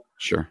Tov,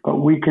 but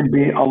we can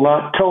be a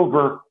lot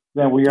Tover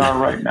than we are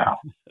right now.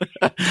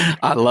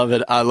 I love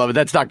it.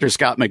 That's Dr.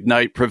 Scott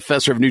McKnight,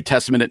 professor of New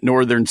Testament at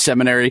Northern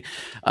Seminary,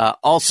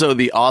 also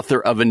the author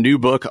of a new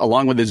book,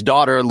 along with his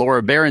daughter,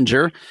 Laura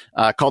Barringer,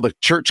 called A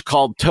Church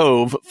Called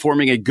Tov,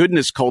 Forming a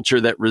Goodness Culture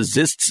that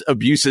Resists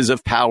Abuses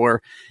of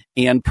Power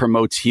and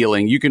Promotes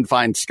Healing. You can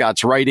find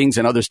Scott's writings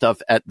and other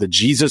stuff at the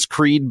Jesus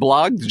Creed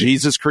blog,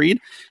 Jesus Creed,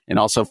 and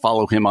also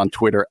follow him on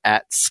Twitter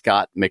at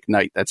Scott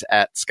McKnight. That's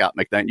at Scott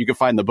McKnight. You can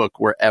find the book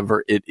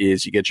wherever it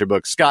is you get your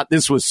book. Scott,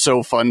 this was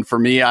so fun for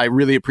me. I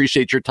really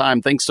appreciate your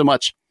time. Thanks so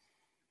much.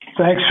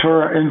 Thanks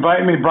for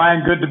inviting me,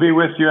 Brian. Good to be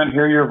with you and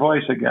hear your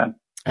voice again.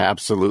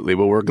 Absolutely.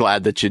 Well, we're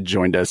glad that you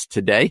joined us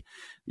today.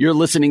 You're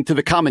listening to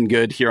The Common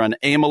Good here on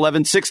AM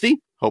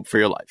 1160. Hope for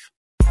your life.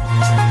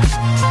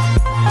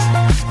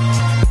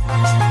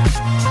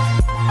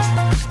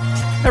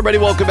 Everybody,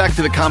 welcome back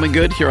to The Common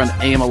Good here on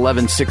AM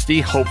 1160,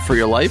 Hope for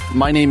Your Life.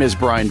 My name is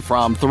Brian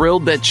Fromm.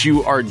 Thrilled that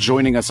you are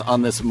joining us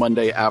on this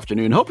Monday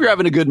afternoon. Hope you're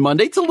having a good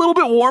Monday. It's a little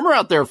bit warmer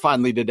out there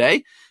finally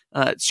today.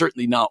 It's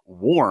certainly not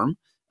warm,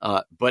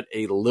 but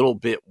a little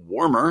bit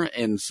warmer,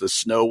 and the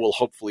snow will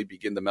hopefully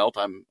begin to melt.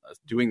 I'm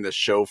doing this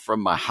show from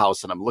my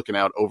house, and I'm looking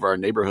out over our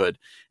neighborhood,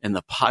 and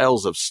the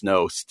piles of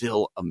snow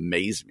still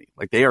amaze me.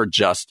 Like, they are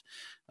just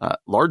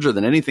larger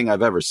than anything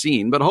I've ever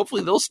seen, but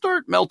hopefully they'll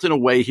start melting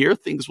away here.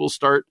 Things will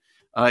start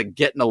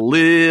getting a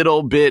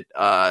little bit,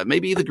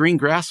 maybe the green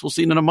grass we'll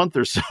see in a month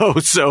or so.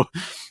 So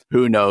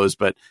who knows?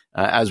 But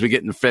as we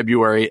get into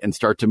February and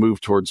start to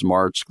move towards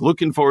March,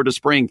 looking forward to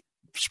spring.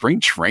 Spring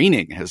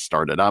training has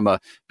started. I'm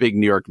a big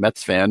New York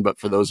Mets fan, but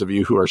for those of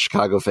you who are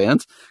Chicago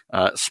fans,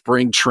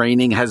 spring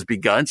training has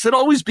begun. So it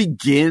always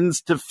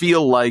begins to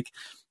feel like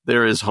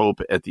there is hope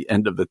at the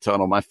end of the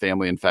tunnel. My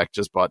family, in fact,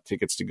 just bought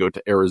tickets to go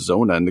to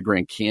Arizona and the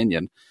Grand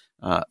Canyon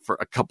for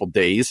a couple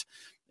days.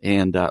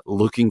 And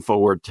looking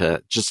forward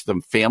to just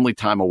some family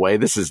time away.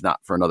 This is not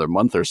for another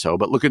month or so,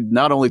 but looking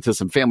not only to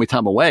some family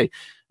time away,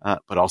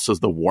 but also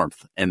the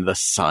warmth and the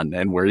sun.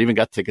 And we're even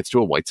got tickets to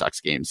a White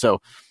Sox game.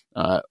 So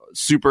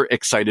super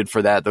excited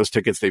for that. Those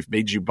tickets, they've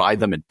made you buy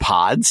them in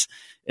pods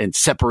and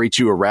separate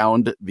you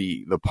around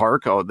the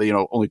park.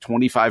 Only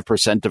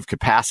 25% of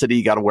capacity.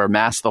 You got to wear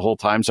masks the whole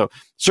time. So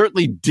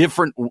certainly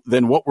different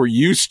than what we're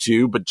used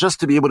to, but just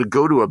to be able to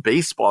go to a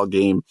baseball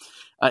game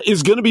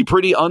is going to be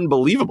pretty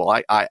unbelievable.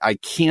 I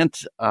can't,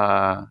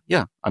 I'm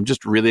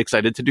just really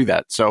excited to do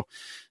that. So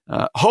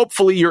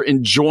hopefully you're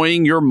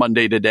enjoying your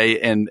Monday today,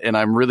 and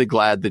I'm really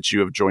glad that you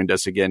have joined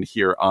us again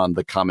here on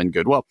The Common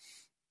Good. Well,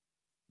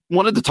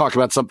 wanted to talk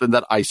about something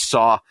that I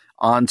saw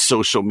on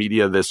social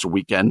media this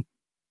weekend.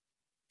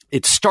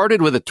 It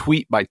started with a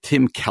tweet by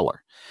Tim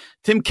Keller.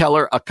 Tim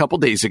Keller, a couple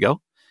days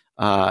ago,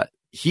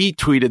 he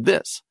tweeted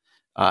this.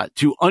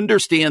 To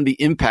understand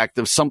the impact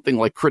of something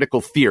like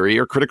critical theory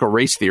or critical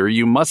race theory,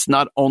 you must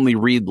not only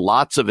read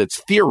lots of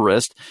its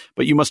theorists,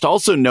 but you must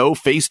also know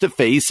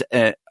face-to-face,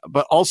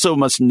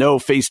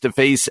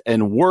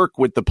 and work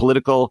with the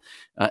political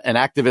and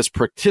activist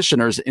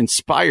practitioners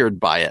inspired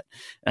by it.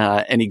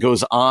 And he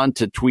goes on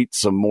to tweet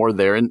some more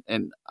there.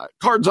 And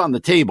cards on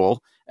the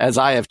table, as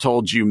I have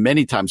told you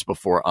many times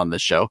before on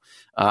this show,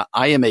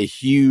 I am a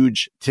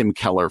huge Tim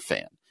Keller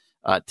fan.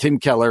 Tim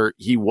Keller,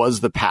 he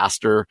was the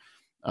pastor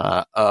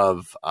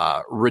of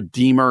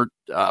Redeemer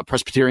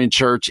Presbyterian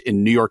Church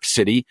in New York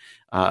City.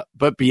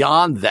 But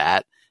beyond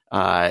that,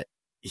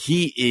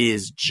 he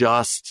is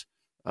just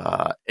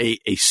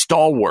a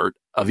stalwart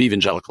of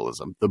evanger.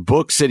 The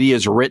books that he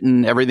has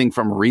written, everything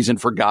from Reason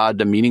for God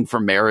to Meaning for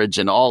Marriage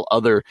and all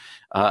other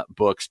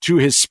books, to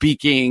his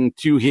speaking,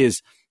 to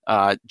his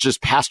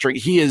just pastoring.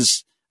 He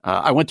is,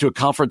 I went to a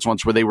conference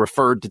once where they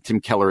referred to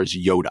Tim Keller as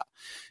Yoda.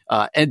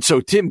 And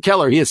so Tim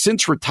Keller, he has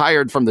since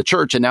retired from the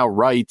church and now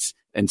writes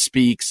and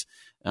speaks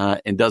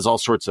and does all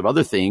sorts of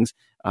other things.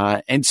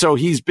 And so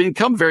he's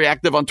become very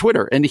active on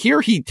Twitter. And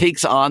here he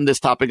takes on this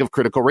topic of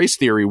critical race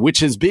theory, which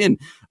has been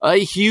a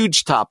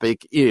huge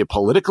topic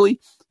politically,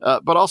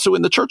 but also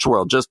in the church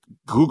world. Just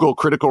Google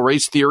critical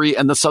race theory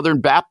and the Southern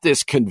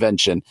Baptist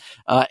Convention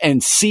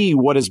and see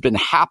what has been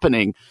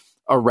happening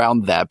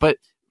around that. But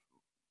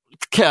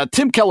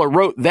Tim Keller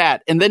wrote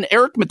that. And then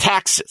Eric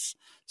Metaxas.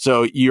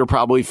 So you're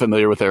probably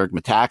familiar with Eric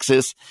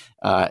Metaxas.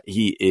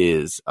 He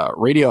is a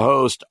radio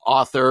host,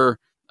 author,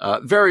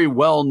 very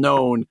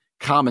well-known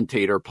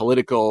commentator,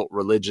 political,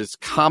 religious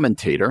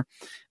commentator,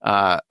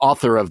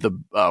 author of the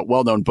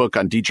well-known book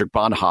on Dietrich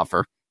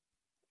Bonhoeffer.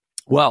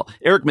 Well,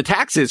 Eric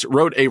Metaxas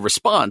wrote a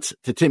response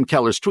to Tim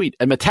Keller's tweet,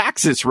 and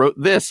Metaxas wrote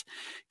this: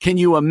 "Can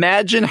you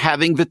imagine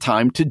having the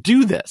time to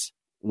do this?"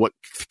 What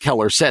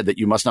Keller said, that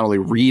you must not only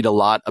read a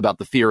lot about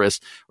the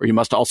theorists, or you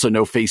must also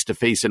know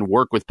face-to-face and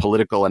work with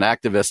political and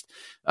activist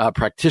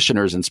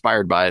practitioners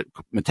inspired by it.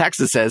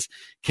 Metaxas says,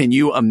 "Can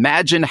you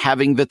imagine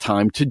having the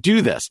time to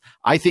do this?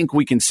 I think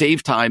we can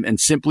save time and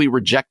simply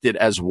reject it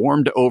as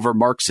warmed over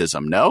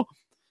Marxism, no?"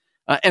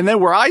 And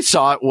then where I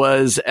saw it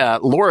was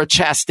Laura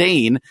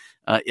Chastain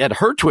at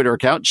her Twitter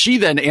account. She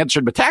then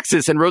answered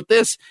Metaxas and wrote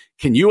this: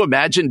 "Can you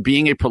imagine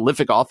being a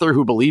prolific author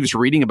who believes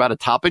reading about a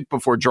topic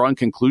before drawing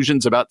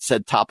conclusions about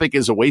said topic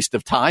is a waste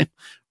of time?"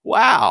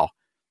 Wow.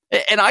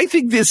 And I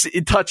think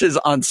it touches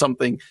on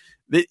something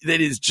that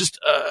is just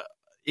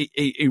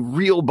a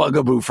real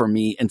bugaboo for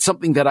me, and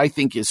something that I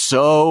think is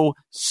so,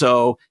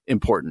 so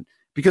important.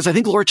 Because I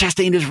think Laura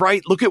Chastain is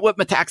right. Look at what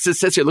Metaxas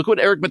says here. Look what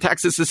Eric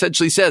Metaxas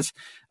essentially says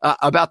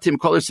about Tim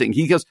Keller's thing.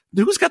 He goes,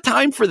 who's got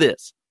time for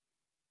this?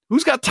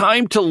 Who's got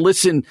time to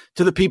listen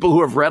to the people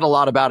who have read a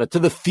lot about it, to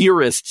the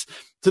theorists,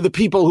 to the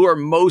people who are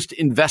most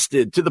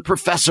invested, to the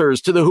professors,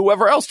 to the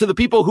whoever else, to the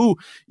people who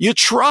you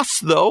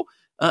trust, though,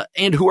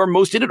 and who are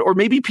most in it, or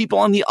maybe people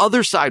on the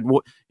other side.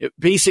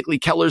 Basically,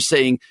 Keller's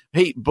saying,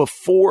 hey,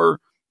 before,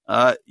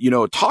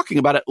 talking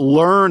about it,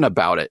 learn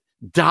about it,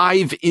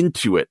 dive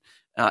into it.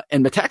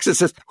 And Metaxas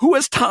says, who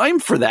has time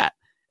for that?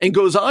 And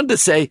goes on to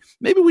say,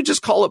 maybe we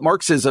just call it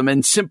Marxism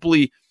and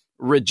simply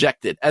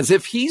reject it, as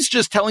if he's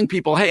just telling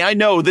people, hey, I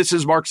know this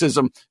is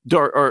Marxism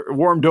or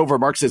warmed over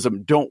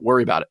Marxism. Don't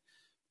worry about it.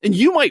 And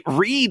you might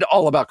read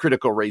all about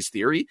critical race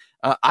theory.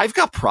 I've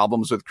got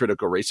problems with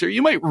critical race theory.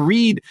 You might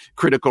read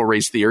critical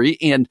race theory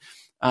and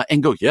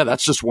go, yeah,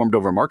 that's just warmed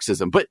over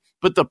Marxism. But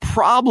the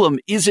problem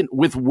isn't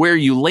with where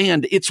you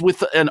land. It's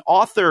with an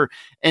author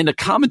and a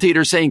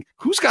commentator saying,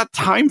 who's got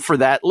time for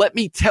that? Let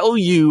me tell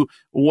you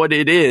what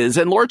it is.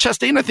 And Laura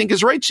Chastain, I think,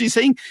 is right. She's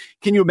saying,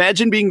 can you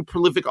imagine being a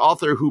prolific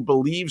author who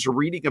believes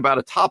reading about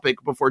a topic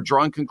before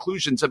drawing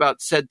conclusions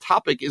about said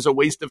topic is a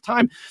waste of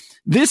time?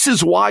 This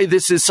is why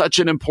this is such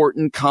an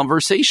important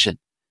conversation.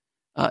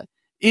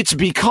 It's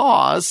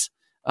because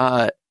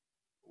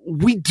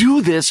we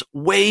do this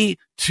way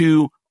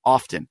too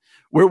often,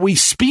 where we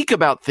speak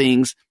about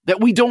things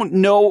that we don't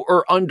know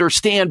or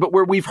understand, but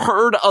where we've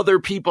heard other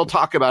people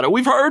talk about it.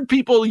 We've heard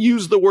people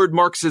use the word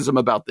Marxism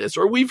about this,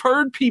 or we've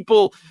heard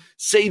people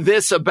say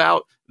this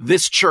about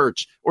this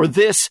church, or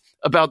this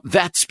about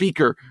that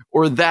speaker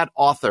or that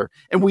author.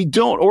 And we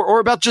don't, or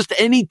about just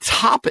any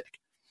topic.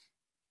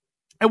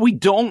 And we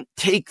don't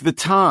take the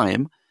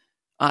time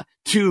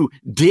to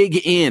dig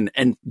in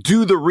and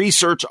do the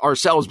research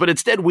ourselves, but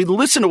instead we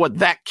listen to what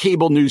that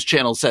cable news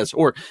channel says,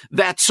 or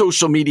that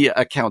social media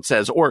account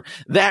says, or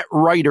that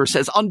writer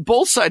says on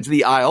both sides of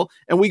the aisle.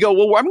 And we go,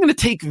 well, I'm going to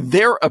take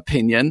their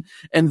opinion,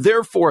 and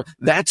therefore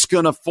that's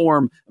going to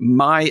form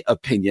my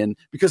opinion,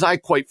 because I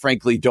quite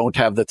frankly don't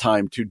have the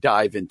time to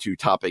dive into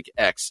topic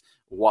X,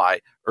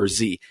 Y, or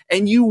Z.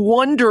 And you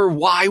wonder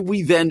why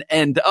we then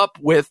end up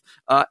with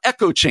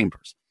echo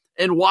chambers.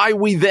 And why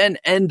we then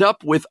end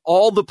up with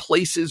all the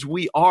places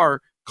we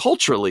are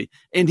culturally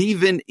and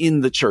even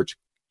in the church.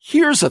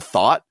 Here's a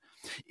thought.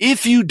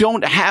 If you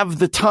don't have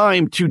the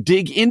time to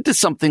dig into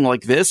something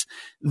like this,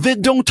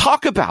 then don't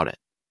talk about it.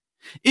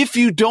 If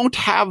you don't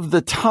have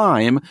the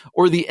time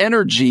or the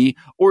energy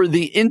or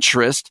the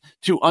interest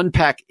to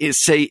unpack,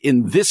 say,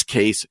 in this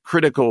case,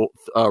 critical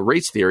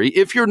race theory,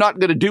 if you're not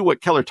going to do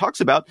what Keller talks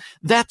about,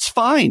 that's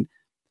fine.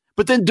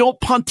 But then don't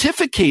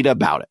pontificate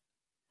about it.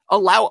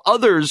 Allow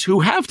others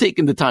who have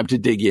taken the time to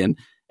dig in.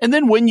 And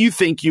then when you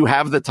think you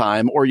have the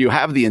time, or you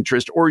have the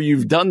interest, or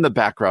you've done the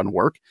background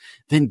work,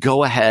 then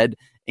go ahead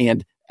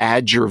and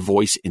add your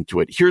voice into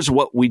it. Here's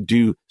what we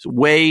do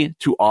way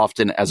too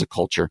often as a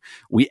culture.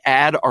 We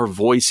add our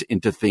voice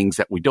into things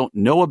that we don't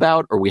know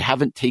about, or we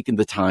haven't taken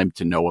the time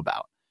to know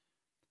about.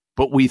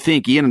 But we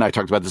think, Ian and I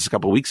talked about this a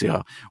couple of weeks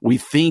ago, we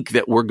think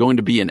that we're going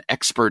to be an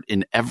expert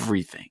in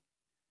everything.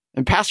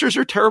 And pastors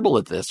are terrible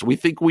at this. We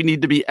think we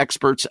need to be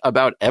experts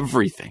about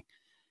everything.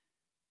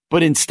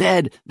 But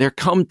instead, there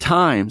come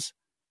times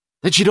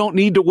that you don't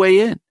need to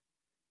weigh in.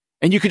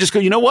 And you could just go,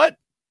 you know what?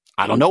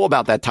 I don't know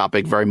about that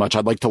topic very much.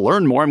 I'd like to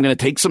learn more. I'm going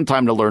to take some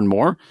time to learn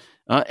more.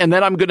 And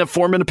then I'm going to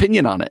form an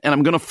opinion on it. And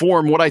I'm going to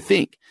form what I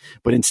think.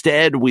 But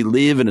instead, we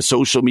live in a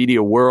social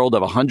media world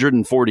of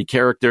 140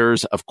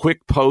 characters, of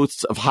quick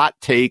posts, of hot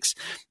takes.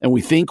 And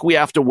we think we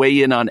have to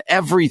weigh in on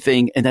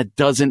everything. And that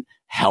doesn't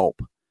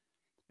help.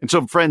 And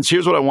so, friends,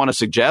 here's what I want to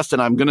suggest,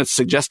 and I'm going to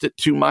suggest it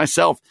to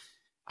myself.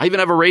 I even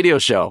have a radio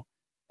show,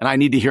 and I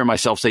need to hear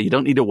myself say, you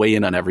don't need to weigh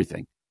in on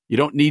everything. You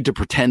don't need to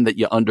pretend that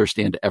you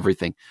understand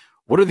everything.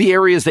 What are the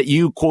areas that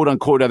you, quote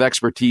unquote, have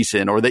expertise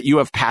in, or that you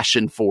have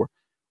passion for?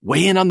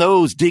 Weigh in on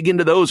those, dig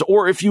into those.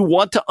 Or if you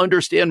want to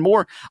understand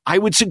more, I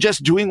would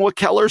suggest doing what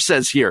Keller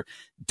says here.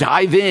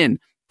 Dive in,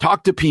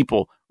 talk to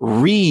people,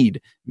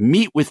 read,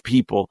 meet with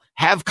people,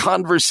 have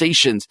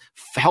conversations,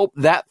 help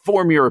that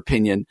form your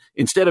opinion,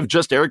 instead of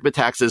just Eric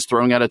Metaxas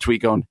throwing out a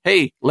tweet going,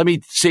 hey, let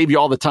me save you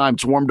all the time.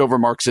 It's warmed over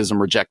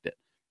Marxism. Reject it.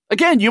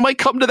 Again, you might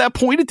come to that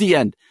point at the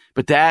end,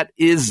 but that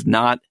is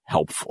not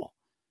helpful.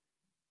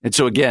 And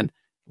so again,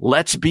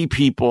 let's be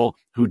people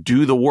who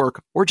do the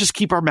work, or just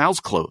keep our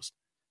mouths closed,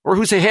 or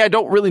who say, hey, I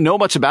don't really know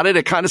much about it.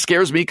 It kind of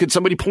scares me. Could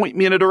somebody point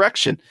me in a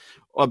direction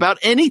about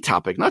any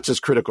topic, not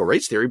just critical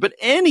race theory, but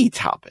any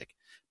topic?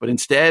 But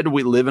instead,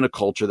 we live in a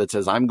culture that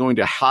says, I'm going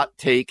to hot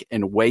take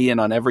and weigh in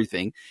on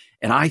everything.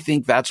 And I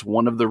think that's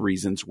one of the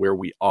reasons why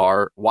we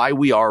are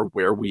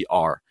where we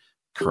are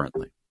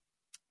currently.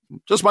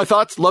 Just my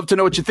thoughts. Love to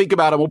know what you think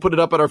about them. We'll put it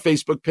up at our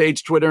Facebook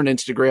page, Twitter, and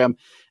Instagram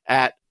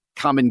at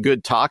Common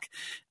Good Talk.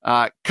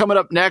 Coming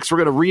up next, we're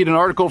going to read an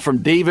article from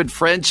David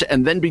French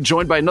and then be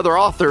joined by another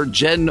author,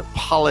 Jen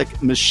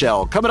Pollock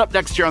Michelle. Coming up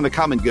next here on the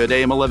Common Good,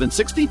 AM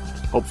 1160.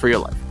 Hope for your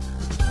life.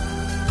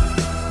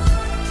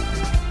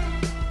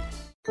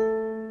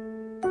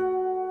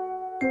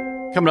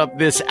 Coming up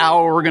this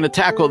hour, we're going to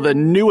tackle the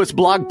newest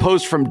blog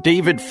post from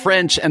David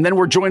French, and then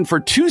we're joined for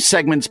 2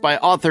 segments by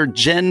author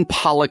Jen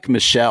Pollock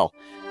Michelle.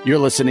 You're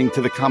listening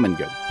to The Common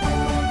Good.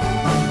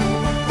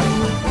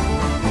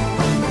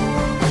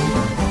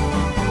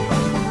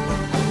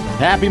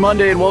 Happy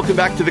Monday and welcome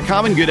back to The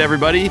Common Good,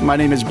 everybody. My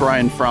name is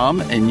Brian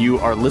Fromm, and you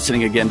are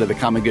listening again to The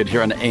Common Good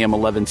here on AM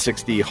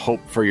 1160,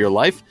 Hope for Your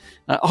Life.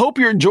 I hope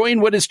you're enjoying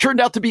what has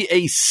turned out to be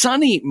a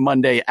sunny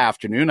Monday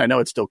afternoon. I know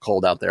it's still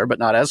cold out there, but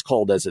not as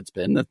cold as it's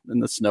been,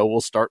 and the snow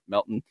will start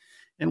melting.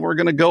 And we're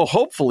going to go,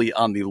 hopefully,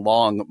 on the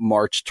long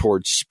march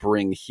towards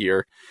spring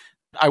here.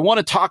 I want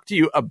to talk to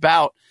you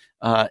about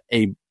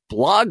a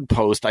blog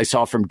post I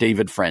saw from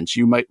David French.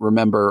 You might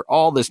remember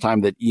all this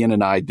time that Ian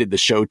and I did the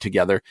show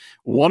together.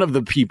 One of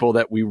the people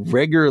that we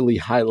regularly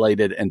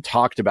highlighted and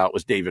talked about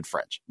was David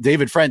French.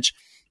 David French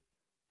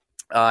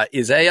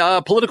is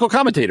a political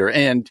commentator.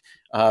 And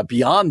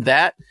beyond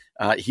that,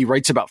 he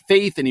writes about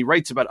faith and he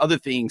writes about other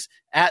things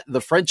at the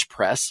French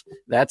Press.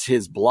 That's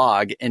his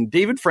blog. And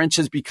David French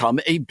has become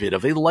a bit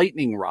of a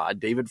lightning rod.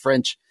 David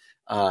French,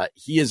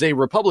 he is a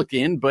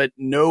Republican, but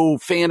no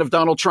fan of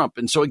Donald Trump.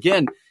 And so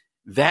again,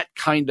 that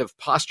kind of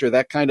posture,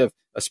 that kind of,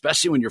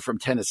 especially when you're from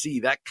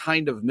Tennessee, that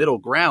kind of middle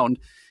ground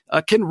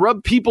can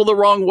rub people the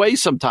wrong way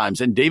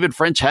sometimes. And David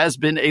French has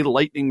been a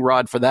lightning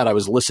rod for that. I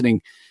was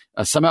listening,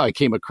 somehow I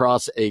came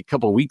across a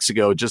couple of weeks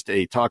ago, just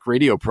a talk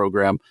radio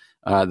program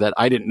that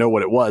I didn't know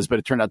what it was, but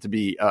it turned out to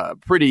be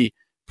pretty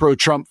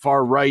pro-Trump,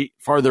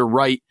 farther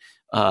right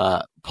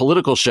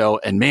political show.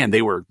 And man,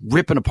 they were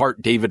ripping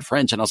apart David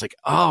French. And I was like,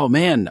 oh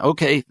man,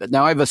 okay.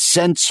 Now I have a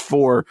sense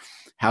for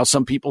how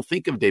some people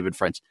think of David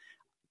French.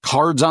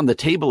 Cards on the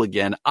table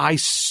again. I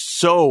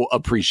so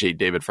appreciate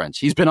David French.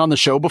 He's been on the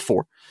show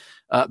before,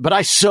 but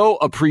I so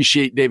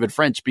appreciate David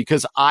French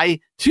because I,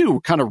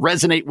 too, kind of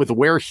resonate with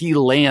where he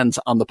lands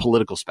on the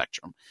political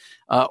spectrum,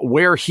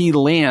 where he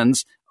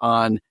lands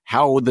on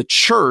how the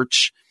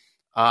church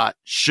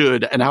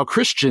should and how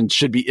Christians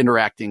should be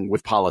interacting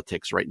with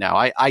politics right now.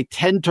 I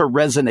tend to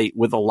resonate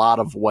with a lot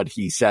of what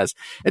he says.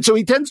 And so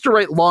he tends to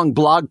write long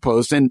blog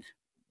posts, and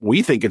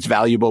we think it's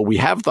valuable. We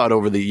have thought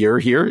over the year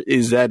here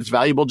is that it's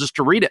valuable just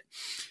to read it.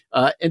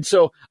 And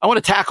so I want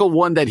to tackle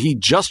one that he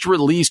just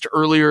released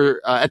earlier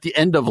at the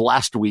end of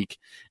last week.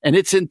 And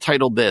it's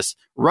entitled this,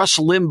 Rush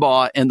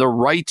Limbaugh and the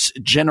Right's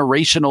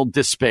Generational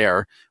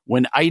Despair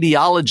When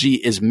Ideology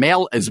is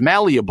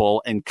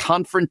Malleable and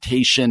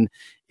Confrontation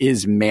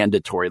is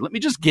Mandatory. Let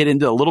me just get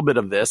into a little bit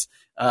of this.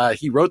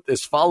 He wrote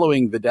this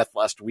following the death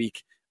last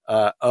week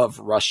of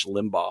Rush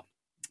Limbaugh.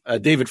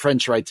 David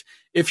French writes,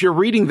 if you're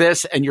reading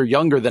this and you're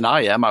younger than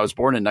I am, I was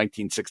born in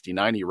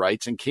 1969, he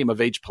writes, and came of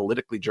age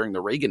politically during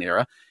the Reagan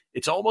era,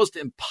 it's almost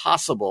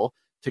impossible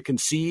to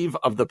conceive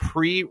of the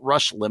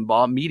pre-Rush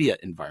Limbaugh media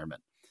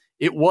environment.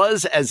 It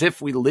was as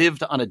if we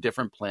lived on a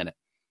different planet.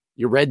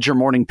 You read your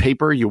morning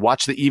paper, you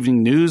watched the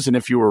evening news, and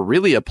if you were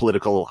really a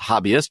political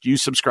hobbyist, you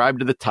subscribed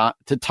to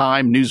to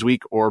Time,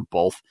 Newsweek, or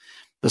both.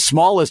 The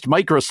smallest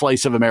micro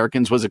slice of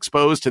Americans was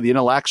exposed to the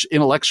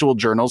intellectual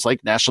journals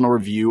like National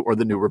Review or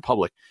The New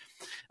Republic.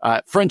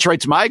 French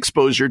writes, my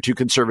exposure to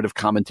conservative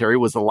commentary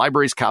was the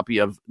library's copy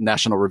of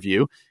National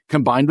Review,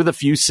 combined with a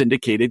few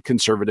syndicated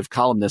conservative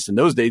columnists. In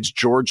those days,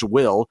 George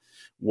Will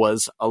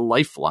was a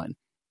lifeline.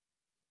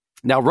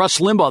 Now, Rush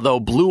Limbaugh, though,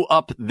 blew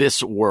up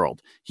this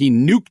world. He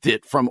nuked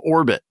it from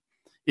orbit.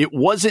 It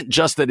wasn't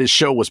just that his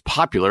show was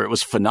popular. It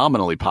was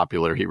phenomenally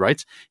popular, he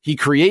writes. He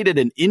created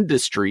an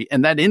industry,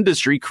 and that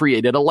industry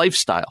created a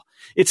lifestyle.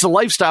 It's a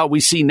lifestyle we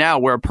see now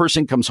where a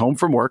person comes home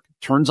from work,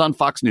 turns on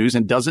Fox News,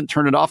 and doesn't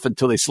turn it off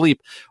until they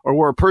sleep, or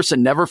where a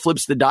person never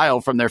flips the dial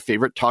from their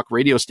favorite talk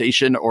radio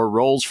station or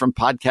rolls from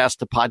podcast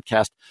to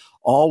podcast,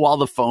 all while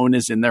the phone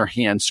is in their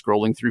hand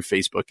scrolling through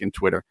Facebook and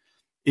Twitter.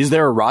 Is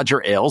there a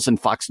Roger Ailes in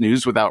Fox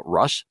News without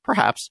Rush?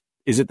 Perhaps.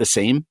 Is it the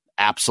same?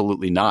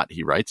 Absolutely not,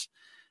 he writes.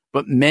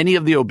 But many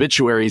of the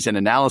obituaries and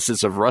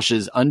analysis of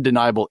Rush's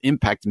undeniable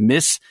impact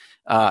miss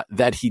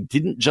that he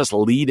didn't just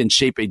lead and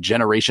shape a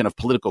generation of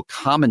political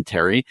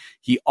commentary.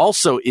 He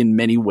also, in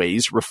many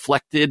ways,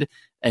 reflected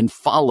and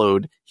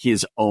followed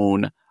his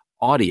own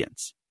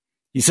audience.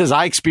 He says,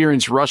 I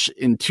experienced Rush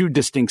in two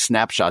distinct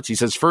snapshots. He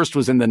says, first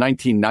was in the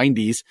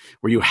 1990s,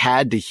 where you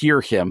had to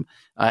hear him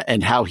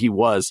and how he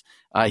was.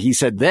 He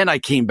said, then I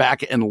came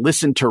back and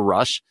listened to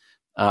Rush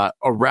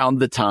around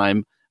the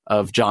time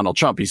of Donald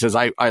Trump. He says,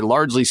 I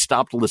largely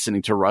stopped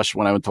listening to Rush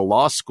when I went to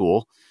law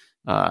school.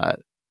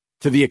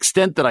 To the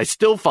extent that I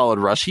still followed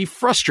Rush, he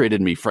frustrated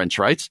me, French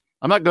writes.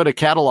 I'm not going to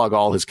catalog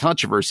all his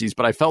controversies,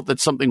 but I felt that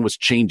something was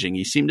changing.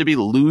 He seemed to be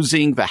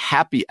losing the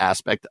happy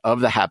aspect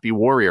of the happy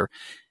warrior.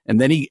 And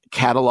then he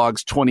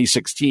catalogs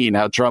 2016,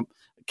 how Trump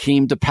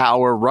came to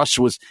power. Rush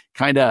was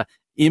kind of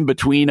in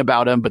between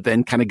about him, but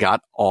then kind of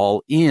got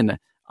all in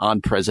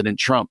on President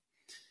Trump.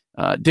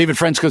 David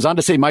French goes on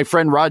to say, my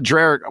friend Rod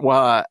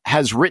Dreher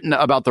has written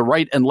about the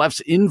right and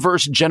left's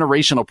inverse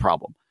generational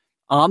problem.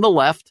 On the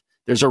left,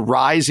 there's a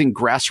rise in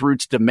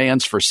grassroots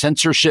demands for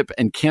censorship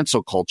and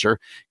cancel culture,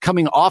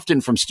 coming often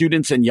from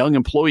students and young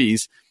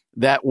employees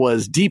that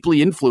was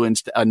deeply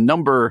influenced a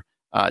number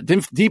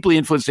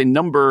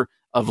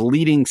of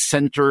leading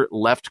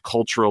center-left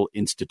cultural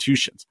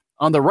institutions.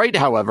 On the right,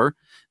 however,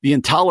 the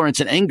intolerance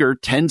and anger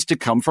tends to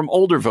come from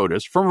older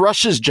voters, from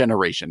Rush's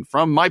generation,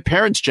 from my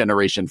parents'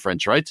 generation,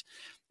 French writes.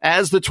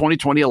 As the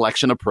 2020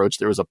 election approached,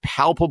 there was a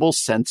palpable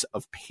sense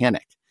of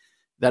panic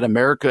that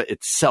America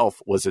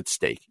itself was at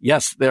stake.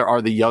 Yes, there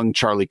are the young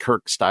Charlie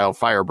Kirk style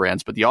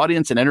firebrands, but the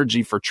audience and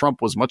energy for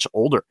Trump was much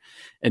older,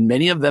 and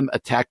many of them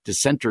attacked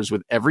dissenters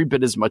with every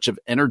bit as much of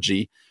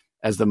energy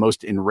as the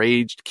most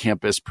enraged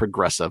campus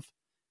progressive.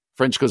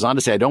 French goes on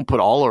to say, I don't put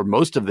all or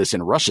most of this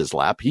in Rush's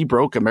lap. He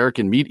broke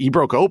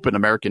open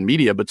American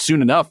media, but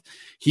soon enough,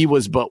 he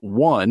was but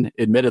one,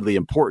 admittedly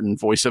important,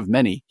 voice of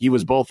many. He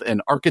was both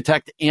an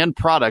architect and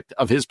product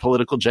of his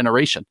political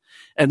generation.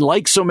 And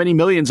like so many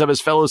millions of his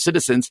fellow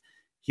citizens,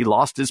 he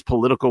lost his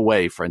political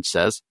way, French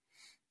says.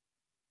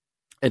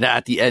 And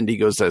at the end, he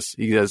goes,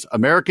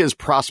 America is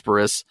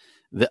prosperous.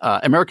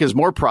 America is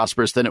more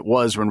prosperous than it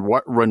was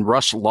when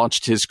Rush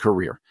launched his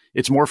career.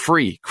 It's more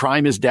free.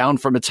 Crime is down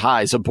from its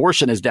highs.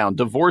 Abortion is down.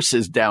 Divorce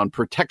is down.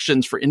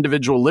 Protections for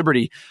individual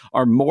liberty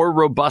are more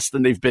robust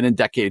than they've been in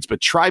decades. But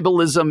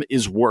tribalism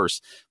is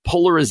worse.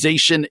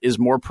 Polarization is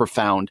more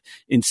profound.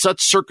 In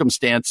such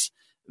circumstance,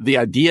 the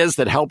ideas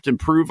that helped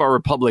improve our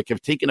republic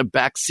have taken a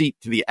back seat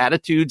to the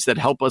attitudes that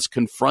help us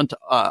confront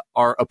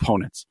our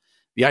opponents.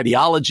 The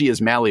ideology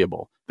is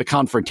malleable. The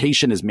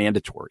confrontation is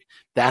mandatory.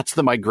 That's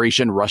the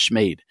migration Rush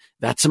made.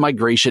 That's the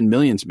migration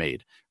millions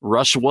made.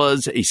 Rush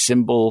was a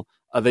symbol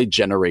of a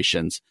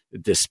generation's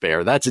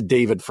despair. That's a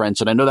David French.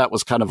 And I know that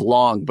was kind of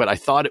long, but I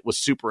thought it was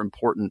super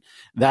important.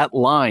 That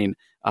line,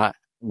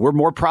 we're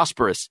more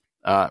prosperous.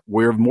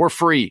 We're more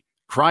free.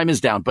 Crime is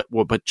down,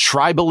 but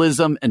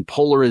tribalism and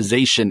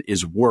polarization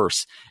is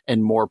worse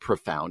and more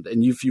profound.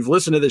 And if you've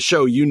listened to this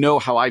show, you know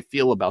how I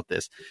feel about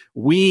this.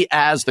 We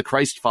as the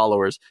Christ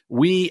followers,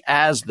 we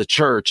as the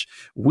church,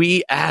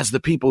 we as the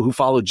people who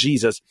follow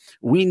Jesus,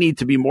 we need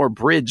to be more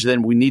bridge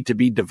than we need to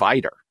be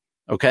divider.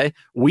 Okay,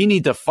 we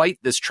need to fight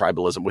this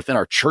tribalism within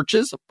our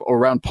churches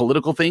around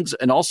political things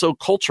and also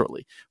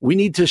culturally. We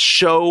need to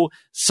show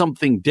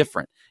something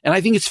different. And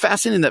I think it's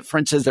fascinating that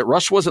French says that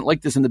Rush wasn't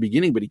like this in the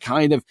beginning, but he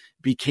kind of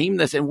became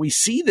this. And we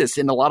see this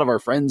in a lot of our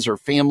friends or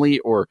family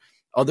or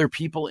other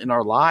people in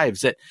our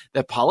lives,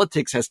 that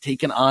politics has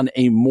taken on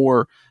a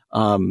more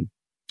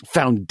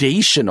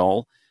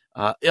foundational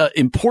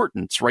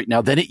importance right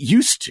now than it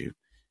used to.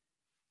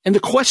 And the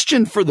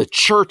question for the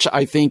church,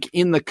 I think,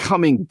 in the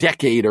coming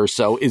decade or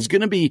so is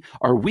going to be,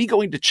 are we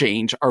going to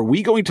change? Are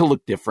we going to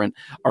look different?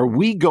 Are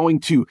we going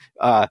to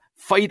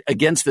fight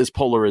against this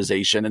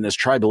polarization and this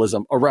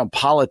tribalism around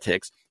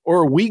politics? Or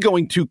are we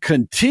going to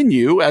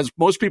continue, as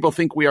most people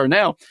think we are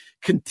now,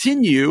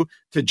 continue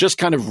to just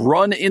kind of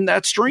run in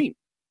that stream?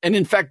 And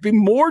in fact, be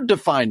more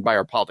defined by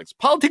our politics.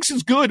 Politics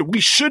is good.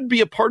 We should be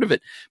a part of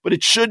it, but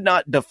it should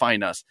not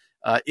define us.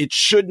 It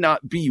should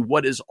not be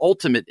what is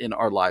ultimate in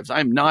our lives.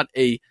 I'm not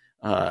a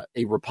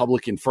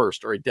Republican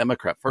first or a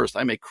Democrat first.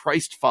 I'm a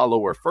Christ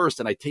follower first,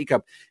 and I take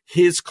up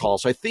his call.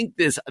 So I think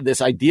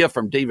this idea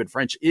from David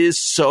French is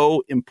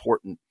so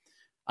important.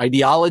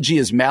 Ideology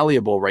is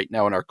malleable right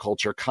now in our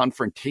culture.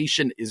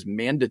 Confrontation is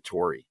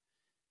mandatory.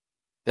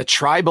 That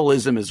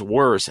tribalism is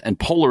worse and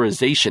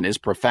polarization is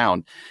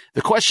profound.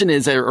 The question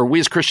is, are we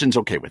as Christians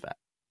okay with that?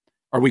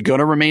 Are we going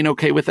to remain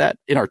okay with that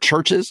in our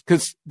churches?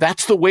 Because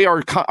that's the way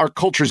our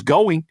culture's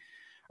going.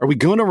 Are we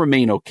going to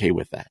remain okay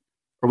with that?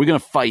 Are we going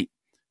to fight?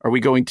 Are we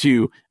going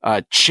to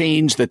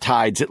change the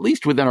tides, at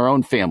least within our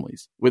own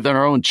families, within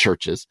our own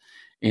churches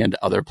and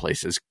other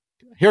places?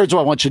 Here's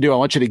what I want you to do. I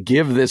want you to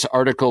give this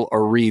article a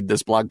read,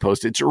 this blog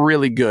post. It's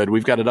really good.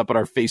 We've got it up on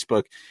our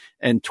Facebook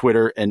and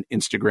Twitter and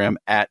Instagram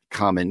at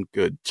Common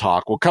Good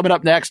Talk. Well, coming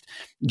up next,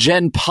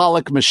 Jen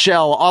Pollock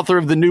Michelle, author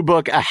of the new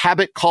book, A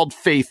Habit Called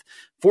Faith,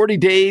 40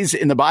 Days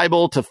in the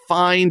Bible to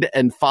Find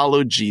and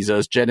Follow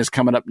Jesus. Jen is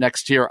coming up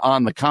next here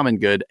on The Common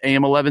Good,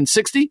 AM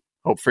 1160.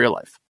 Hope for your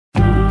life.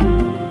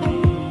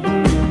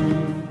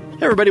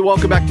 Hey, everybody.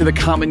 Welcome back to The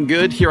Common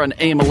Good here on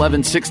AM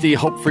 1160.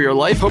 Hope for your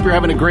life. Hope you're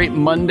having a great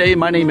Monday.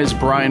 My name is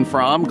Brian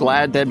Fromm.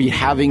 Glad to be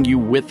having you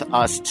with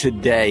us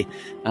today.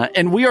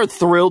 And we are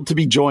thrilled to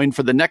be joined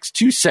for the next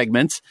two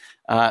segments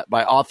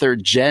by author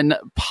Jen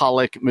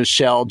Pollock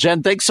Michelle.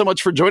 Jen, thanks so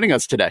much for joining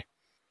us today.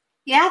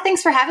 Yeah,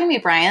 thanks for having me,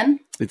 Brian.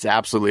 It's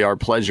absolutely our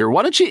pleasure.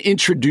 Why don't you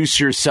introduce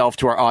yourself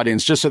to our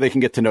audience just so they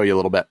can get to know you a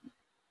little bit?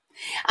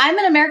 I'm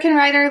an American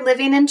writer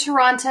living in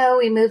Toronto.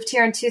 We moved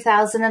here in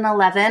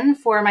 2011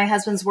 for my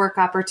husband's work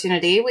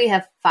opportunity. We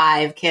have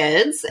 5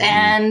 kids,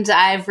 and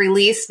I've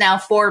released now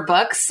 4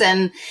 books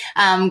and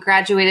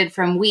graduated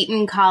from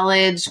Wheaton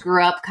College,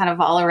 grew up kind of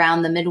all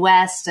around the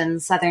Midwest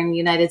and Southern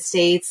United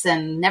States,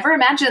 and never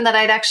imagined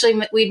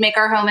that we'd make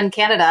our home in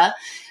Canada.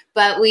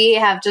 But we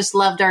have just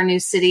loved our new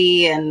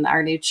city and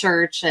our new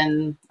church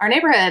and our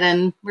neighborhood,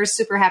 and we're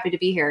super happy to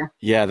be here.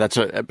 Yeah, that's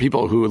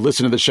people who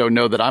listen to the show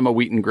know that I'm a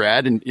Wheaton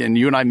grad, and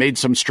you and I made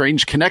some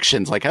strange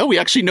connections. Like, we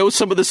actually know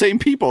some of the same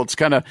people.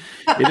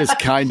 It is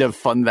kind of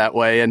fun that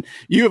way. And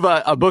you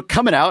have a book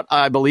coming out,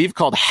 I believe,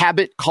 called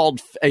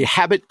A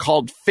Habit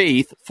Called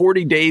Faith,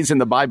 40 Days in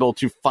the Bible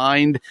to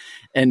Find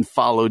and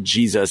Follow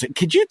Jesus.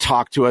 Could you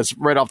talk to us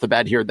right off the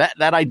bat here,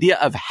 that idea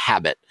of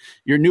habit?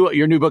 Your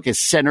new book is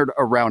centered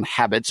around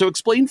habit. So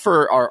explain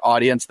for our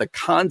audience the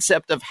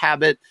concept of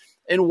habit,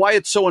 and why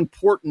it's so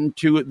important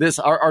to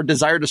our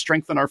desire to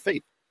strengthen our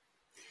faith.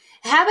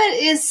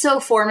 Habit is so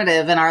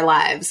formative in our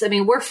lives. I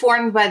mean, we're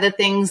formed by the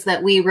things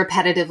that we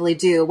repetitively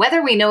do,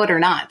 whether we know it or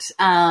not.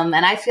 And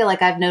I feel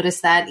like I've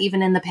noticed that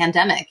even in the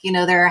pandemic.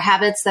 There are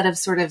habits that have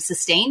sort of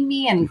sustained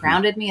me and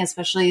grounded me,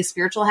 especially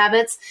spiritual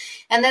habits.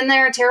 And then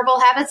there are terrible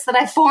habits that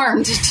I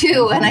formed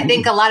too. And I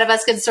think a lot of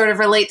us can sort of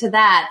relate to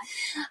that.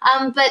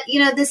 But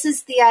this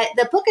is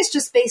the book is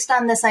just based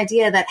on this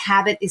idea that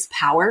habit is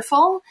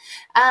powerful.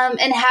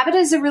 And habit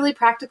is a really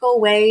practical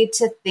way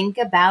to think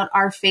about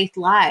our faith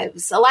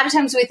lives. A lot of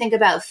times we think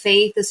about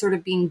faith as sort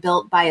of being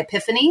built by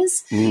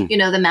epiphanies,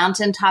 the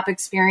mountaintop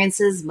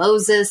experiences,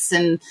 Moses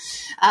and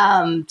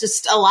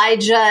just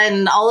Elijah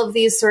and all of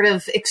these sort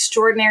of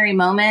extraordinary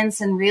moments.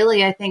 And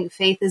really, I think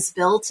faith is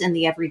built in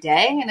the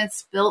everyday, and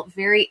it's built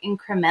very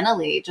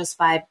incrementally just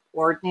by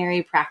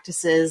ordinary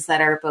practices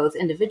that are both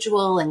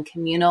individual and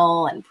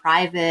communal and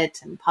private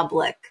and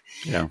public.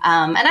 Yeah.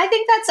 And I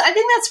think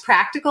that's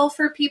practical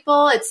for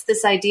people. It's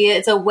this idea,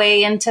 it's a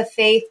way into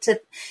faith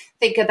to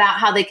think about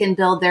how they can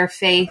build their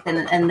faith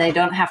and they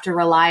don't have to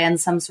rely on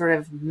some sort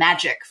of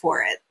magic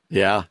for it.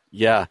 Yeah.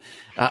 Yeah.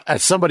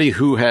 As somebody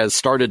who has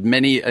started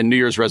many a New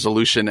Year's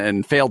resolution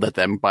and failed at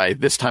them by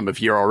this time of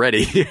year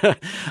already,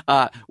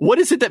 what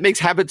is it that makes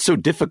habits so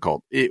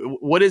difficult?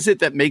 What is it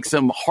that makes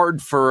them hard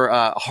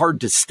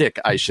to stick,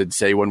 I should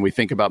say, when we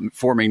think about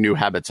forming new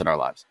habits in our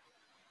lives?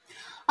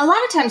 A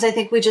lot of times I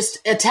think we just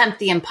attempt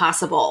the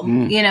impossible.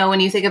 When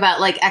you think about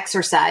like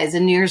exercise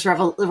and New Year's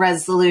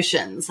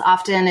resolutions,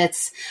 often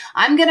it's,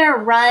 I'm going to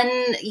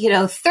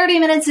run, 30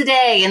 minutes a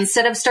day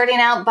instead of starting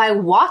out by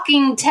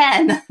walking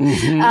 10.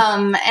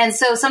 And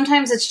so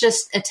sometimes it's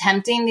just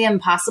attempting the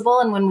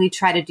impossible. And when we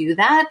try to do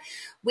that,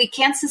 we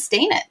can't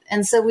sustain it.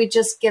 And so we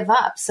just give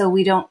up. So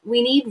we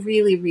need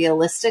really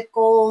realistic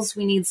goals.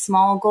 We need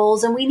small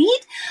goals, and we need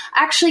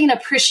actually an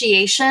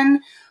appreciation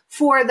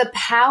for the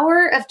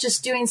power of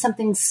just doing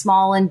something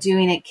small and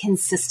doing it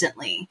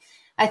consistently.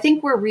 I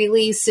think we're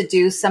really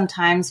seduced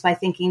sometimes by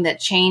thinking that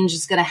change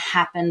is going to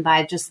happen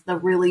by just the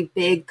really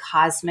big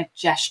cosmic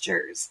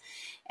gestures.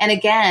 And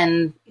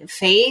again,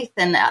 faith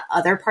and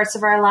other parts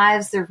of our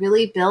lives, they're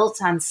really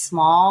built on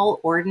small,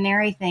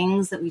 ordinary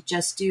things that we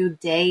just do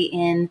day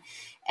in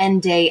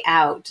and day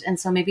out. And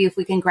so maybe if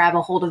we can grab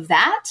a hold of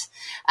that,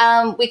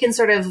 we can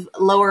sort of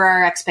lower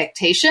our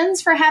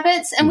expectations for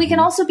habits. And we can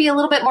also be a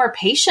little bit more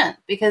patient,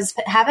 because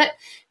habit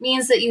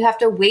means that you have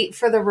to wait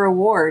for the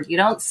reward. You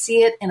don't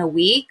see it in a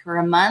week or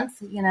a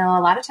month. A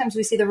lot of times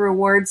we see the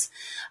rewards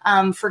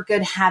for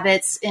good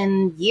habits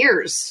in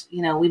years.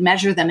 We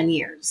measure them in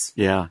years.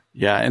 Yeah.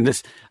 Yeah. And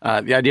this,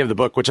 the idea of the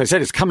book, which I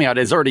said is coming out,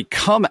 has already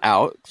come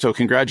out. So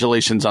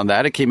congratulations on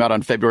that. It came out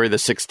on February the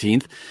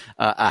 16th,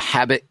 A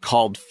Habit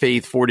Called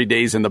Faith, 40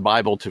 Days in the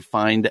Bible to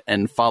Find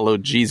and Follow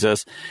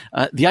Jesus.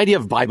 The idea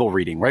of Bible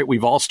reading, right?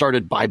 We've all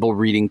started Bible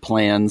reading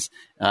plans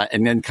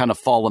and then kind of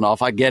fallen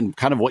off. Again,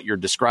 kind of what you're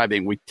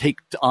describing. We take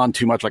on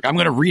too much, like I'm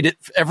going to read it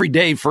every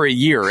day for a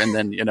year. And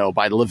then,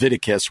 by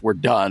Leviticus, we're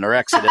done, or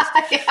Exodus.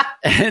 Yeah.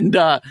 And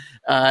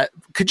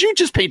could you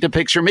just paint a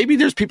picture? Maybe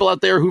there's people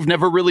out there who've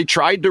never really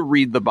tried to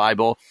read the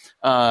Bible.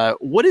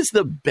 What is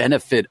the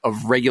benefit of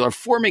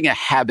forming a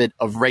habit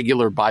of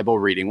regular Bible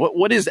reading?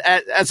 What is,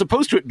 as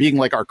opposed to it being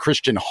like our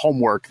Christian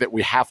homework that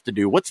we have to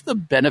do, what's the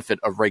benefit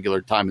of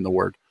regular time in the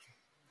Word?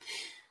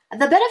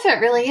 The benefit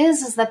really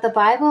is that the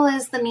Bible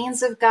is the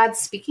means of God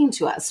speaking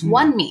to us.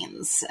 One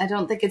means. I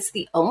don't think it's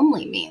the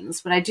only means,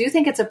 but I do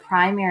think it's a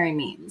primary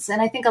means.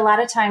 And I think a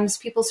lot of times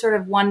people sort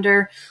of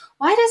wonder,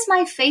 why does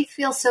my faith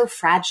feel so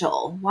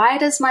fragile? Why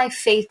does my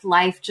faith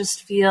life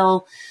just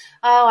feel,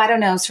 I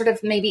don't know, sort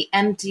of maybe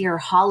empty or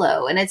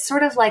hollow? And it's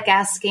sort of like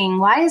asking,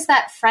 why is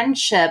that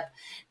friendship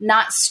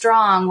not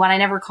strong when I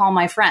never call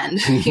my friend,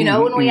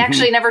 when we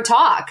actually never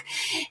talk?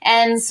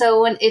 And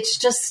so when it's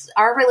just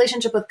our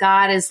relationship with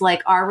God is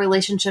like our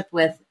relationship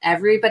with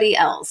everybody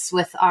else,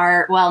 with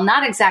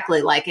not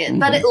exactly like it,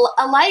 but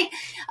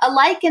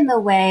alike in the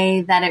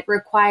way that it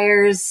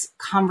requires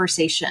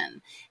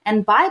conversation. And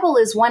the Bible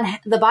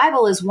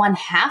is one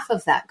half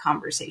of that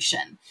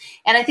conversation.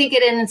 And I think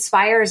it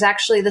inspires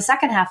actually the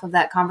second half of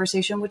that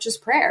conversation, which is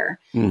prayer,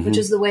 which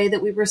is the way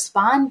that we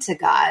respond to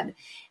God.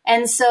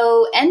 And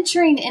so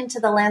entering into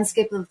the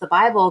landscape of the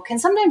Bible can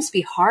sometimes be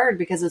hard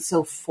because it's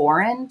so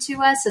foreign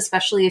to us,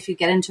 especially if you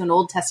get into an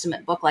Old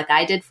Testament book like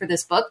I did for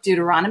this book,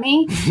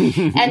 Deuteronomy.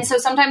 And so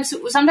sometimes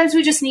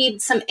we just need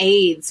some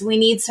aids. We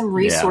need some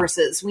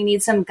resources. Yeah. We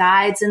need some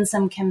guides and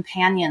some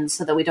companions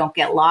so that we don't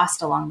get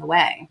lost along the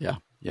way. Yeah.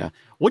 Yeah.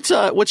 What's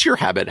your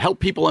habit?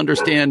 Help people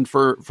understand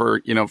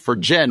for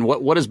Jen,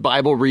 what does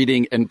Bible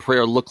reading and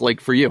prayer look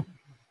like for you?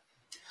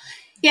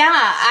 Yeah,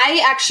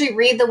 I actually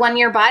read the 1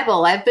 year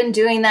Bible. I've been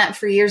doing that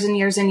for years and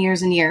years and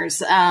years and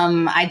years.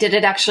 I did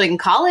it actually in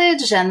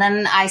college, and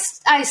then I've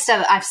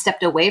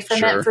stepped away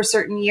from it for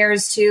certain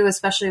years too,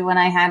 especially when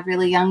I had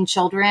really young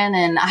children.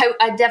 And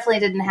I definitely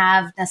didn't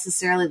have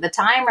necessarily the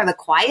time or the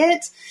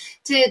quiet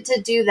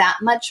to do that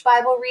much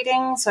Bible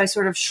reading. So I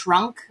sort of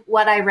shrunk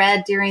what I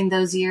read during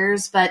those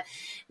years. But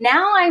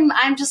now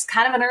I'm just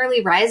kind of an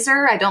early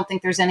riser. I don't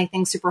think there's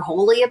anything super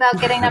holy about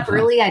getting up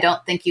early. I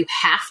don't think you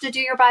have to do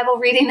your Bible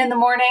reading in the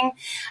morning.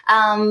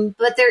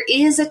 But there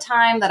is a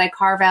time that I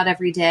carve out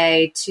every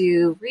day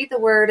to read the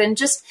Word and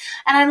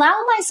I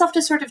allow myself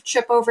to sort of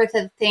trip over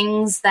the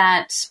things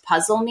that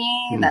puzzle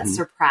me, that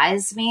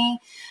surprise me.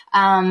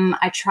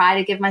 I try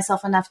to give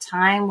myself enough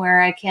time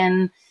where I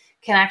can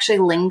actually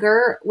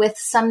linger with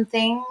some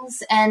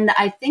things. And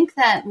I think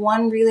that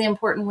one really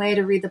important way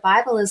to read the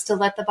Bible is to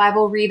let the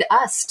Bible read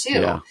us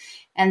too. Yeah.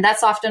 And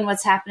that's often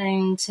what's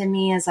happening to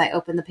me as I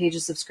open the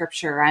pages of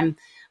Scripture. I'm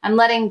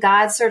letting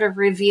God sort of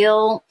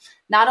reveal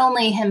not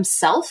only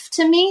himself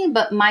to me,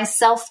 but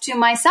myself to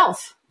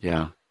myself.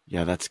 Yeah.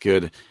 Yeah, that's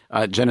good.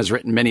 Jen has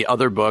written many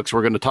other books.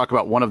 We're going to talk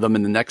about one of them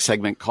in the next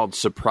segment called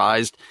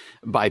Surprised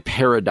by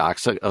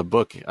Paradox, a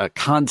book, a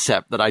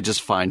concept that I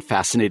just find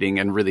fascinating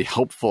and really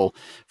helpful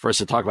for us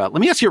to talk about.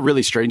 Let me ask you a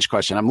really strange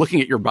question. I'm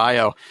looking at your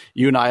bio.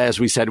 You and I, as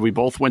we said, we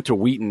both went to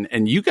Wheaton,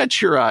 and you got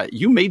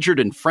you majored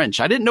in French.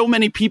 I didn't know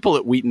many people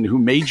at Wheaton who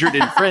majored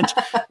in French.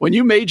 When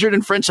you majored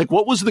in French, like,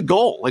 what was the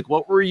goal? Like,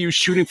 what were you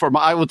shooting for?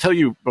 I will tell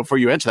you before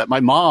you answer that, my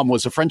mom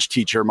was a French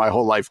teacher my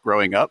whole life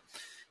growing up.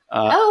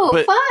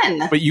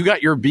 Fun. But you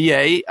got your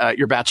BA,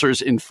 your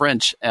bachelor's in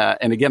French.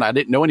 And again, I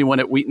didn't know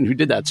anyone at Wheaton who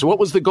did that. So what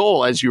was the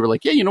goal as you were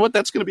like, yeah, you know what,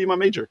 that's going to be my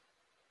major?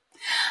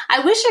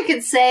 I wish I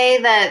could say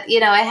that,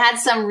 I had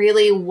some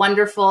really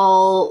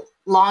wonderful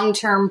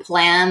long-term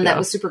plan that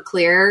was super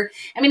clear.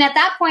 I mean, at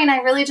that point,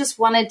 I really just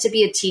wanted to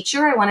be a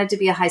teacher. I wanted to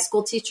be a high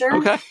school teacher.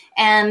 Okay.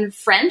 And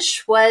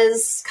French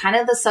was kind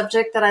of the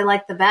subject that I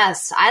liked the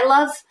best. I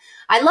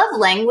love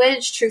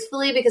language,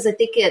 truthfully, because I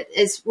think it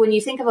is, when you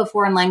think of a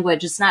foreign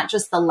language, it's not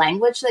just the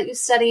language that you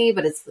study,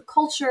 but it's the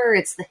culture,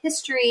 it's the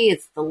history,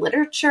 it's the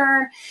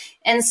literature.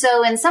 And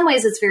so in some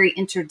ways, it's very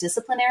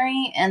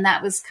interdisciplinary. And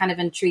that was kind of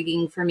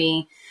intriguing for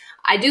me.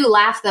 I do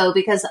laugh, though,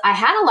 because I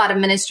had a lot of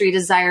ministry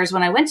desires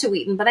when I went to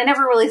Wheaton, but I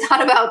never really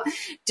thought about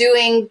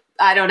doing,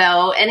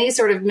 any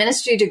sort of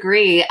ministry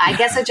degree. I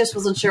guess I just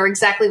wasn't sure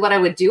exactly what I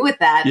would do with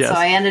that. Yes. So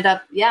I ended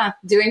up,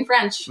 doing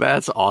French.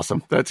 That's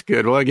awesome. That's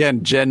good. Well,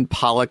 again, Jen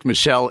Pollock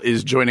Michelle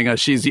is joining us.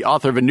 She's the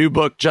author of a new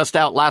book just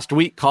out last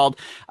week called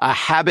A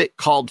Habit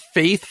Called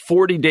Faith,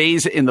 40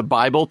 Days in the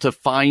Bible to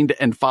Find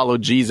and Follow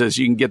Jesus.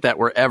 You can get that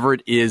wherever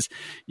it is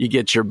you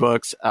get your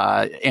books,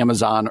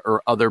 Amazon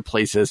or other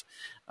places.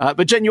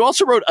 But Jen, you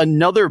also wrote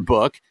another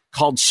book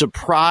called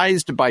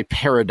Surprised by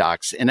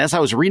Paradox. And as I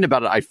was reading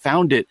about it, I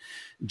found it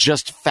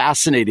just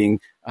fascinating.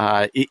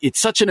 It's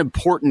such an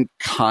important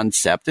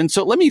concept. And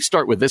so let me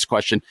start with this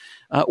question.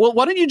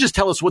 Why don't you just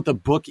tell us what the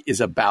book is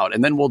about,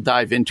 and then we'll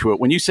dive into it.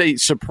 When you say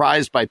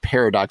Surprised by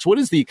Paradox, what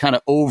is the kind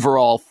of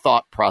overall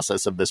thought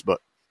process of this book?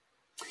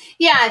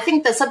 Yeah, I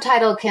think the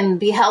subtitle can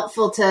be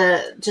helpful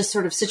to just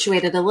sort of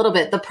situate it a little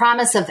bit. The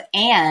promise of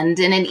and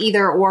in an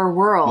either or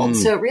world.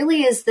 So it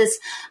really is this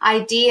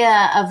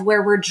idea of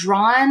where we're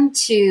drawn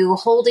to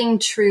holding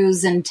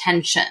truths in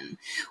tension,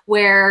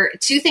 where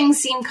two things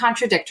seem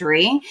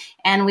contradictory,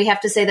 and we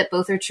have to say that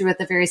both are true at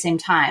the very same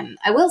time.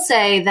 I will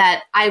say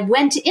that I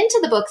went into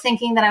the book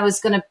thinking that I was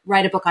going to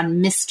write a book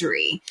on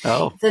mystery.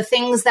 Oh. The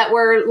things that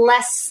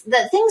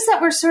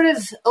were sort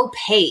of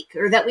opaque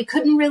or that we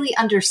couldn't really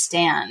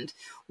understand.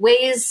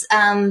 Ways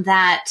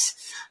that,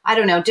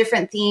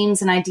 different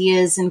themes and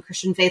ideas in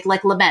Christian faith,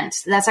 like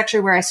lament. That's actually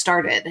where I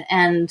started.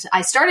 And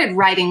I started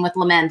writing with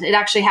lament. It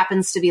actually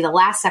happens to be the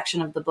last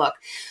section of the book.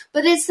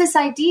 But it's this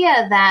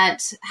idea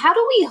that how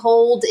do we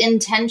hold in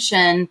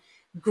tension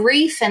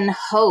grief and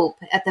hope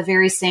at the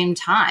very same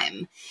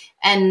time?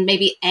 And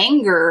maybe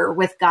anger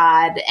with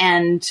God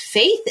and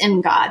faith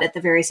in God at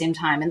the very same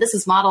time. And this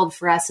is modeled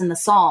for us in the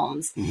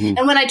Psalms. Mm-hmm.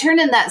 And when I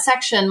turned in that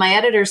section, my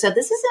editor said,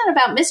 this isn't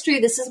about mystery.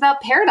 This is about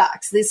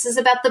paradox. This is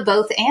about the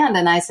both and.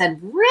 And I said,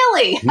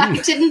 really? I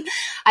didn't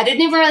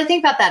even really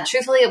think about that.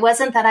 Truthfully, it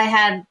wasn't that I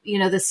had,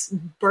 this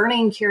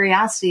burning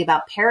curiosity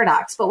about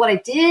paradox. But what I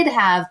did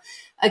have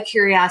a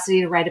curiosity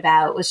to write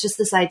about was just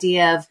this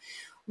idea of,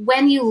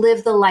 when you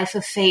live the life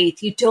of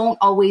faith, you don't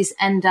always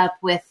end up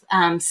with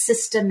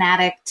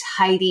systematic,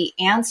 tidy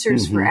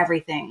answers for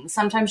everything.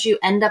 Sometimes you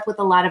end up with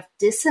a lot of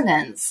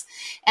dissonance,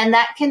 and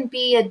that can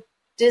be a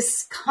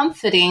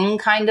discomforting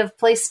kind of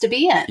place to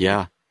be in.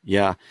 Yeah.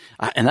 Yeah.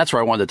 And that's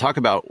where I wanted to talk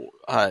about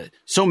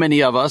so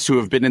many of us who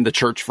have been in the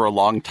church for a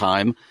long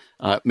time,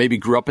 maybe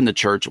grew up in the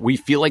church. We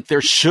feel like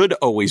there should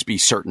always be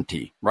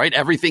certainty, right?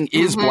 Everything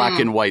is black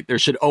and white. There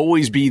should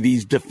always be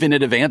these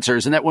definitive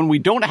answers. And that when we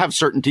don't have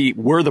certainty,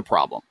 we're the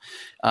problem.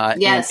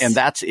 Yes. And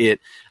that's it.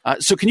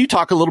 So can you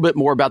talk a little bit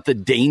more about the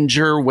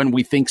danger when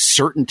we think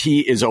certainty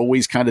is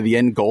always kind of the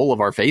end goal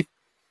of our faith?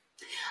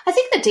 I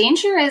think the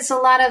danger is a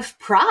lot of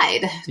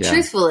pride,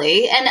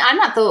 truthfully. And I'm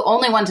not the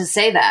only one to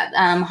say that.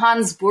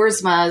 Hans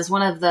Boersma is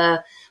one of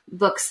the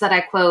books that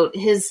I quote.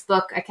 His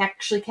book, I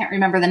actually can't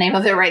remember the name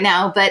of it right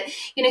now, but,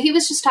 he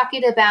was just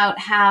talking about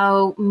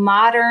how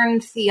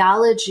modern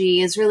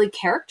theology is really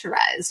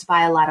characterized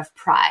by a lot of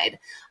pride,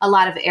 a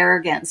lot of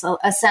arrogance,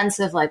 a sense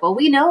of like, well,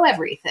 we know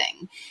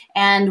everything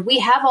and we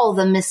have all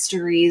the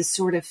mysteries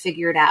sort of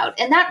figured out.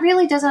 And that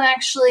really doesn't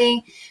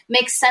actually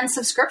make sense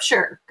of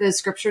Scripture, because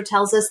Scripture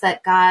tells us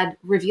that God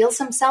reveals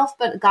himself,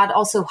 but God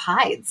also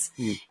hides.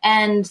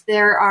 And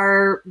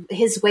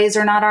his ways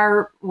are not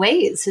our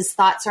ways. His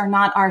thoughts are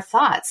not our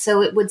thoughts.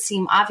 So it would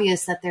seem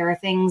obvious that there are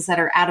things that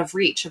are out of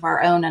reach of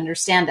our own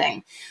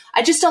understanding.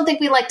 I just don't think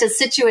we like to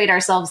situate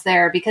ourselves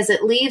there, because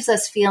it leaves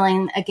us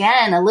feeling,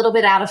 again, a little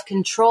bit out of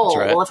control.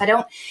 Right. Well,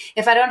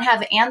 if I don't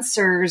have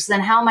answers, then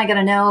how am I going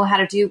to know how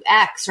to do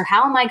X? Or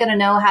how am I going to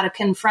know how to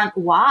confront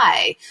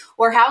Y?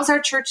 Or how's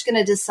our church going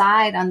to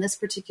decide on this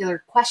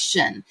particular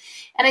question?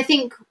 And I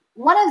think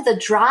one of the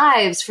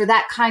drives for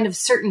that kind of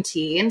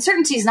certainty, and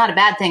certainty is not a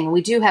bad thing.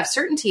 We do have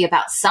certainty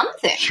about some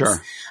things.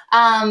 Sure.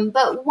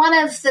 But one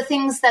of the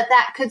things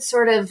that could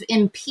sort of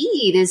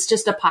impede is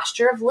just a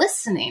posture of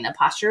listening, a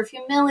posture of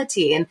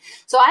humility. And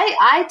so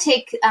I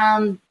take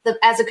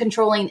as a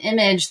controlling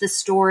image the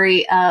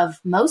story of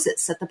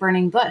Moses at the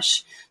burning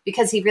bush,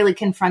 because he really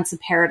confronts a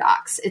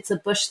paradox. It's a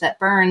bush that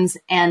burns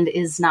and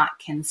is not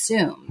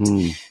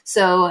consumed.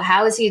 So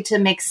how is he to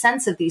make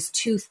sense of these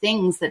two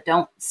things that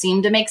don't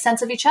seem to make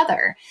sense of each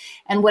other?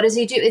 And what does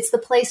he do? It's the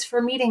place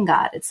for meeting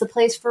God. It's the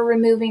place for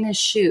removing his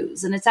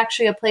shoes. And it's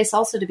actually a place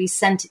also to be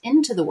sent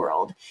into the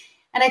world.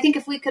 And I think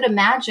if we could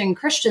imagine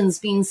Christians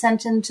being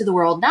sent into the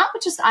world, not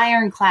with just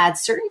ironclad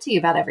certainty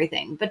about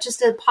everything, but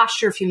just a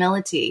posture of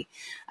humility,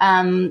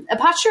 a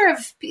posture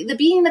of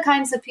being the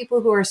kinds of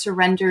people who are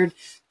surrendered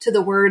to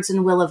the words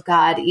and will of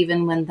God,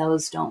 even when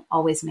those don't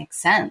always make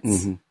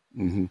sense.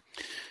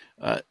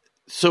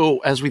 So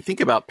as we think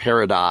about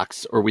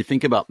paradox, or we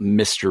think about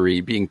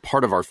mystery being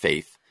part of our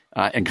faith,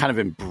 and kind of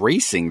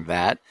embracing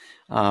that,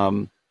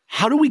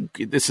 how do we,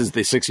 this is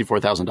the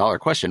 $64,000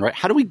 question, right?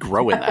 How do we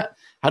grow in that?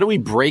 How do we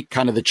break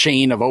kind of the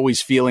chain of always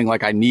feeling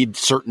like I need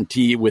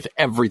certainty with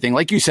everything?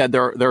 Like you said,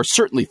 there are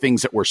certainly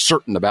things that we're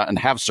certain about and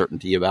have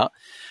certainty about,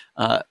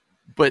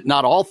 but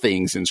not all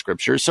things in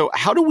Scripture. So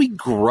how do we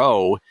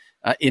grow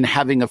in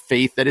having a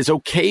faith that is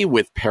okay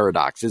with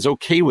paradox, is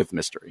okay with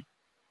mystery?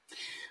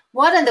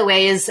 One of the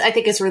ways I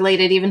think is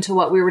related even to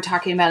what we were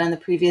talking about in the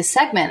previous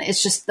segment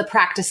is just the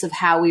practice of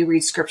how we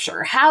read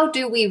Scripture. How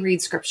do we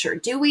read Scripture?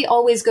 Do we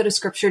always go to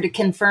Scripture to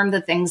confirm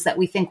the things that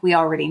we think we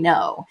already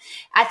know?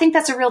 I think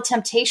that's a real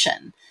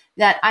temptation,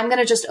 that I'm going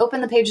to just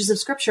open the pages of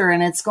Scripture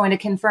and it's going to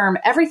confirm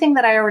everything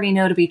that I already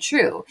know to be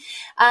true.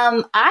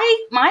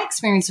 My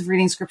experience of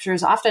reading Scripture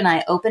is often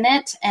I open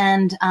it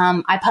and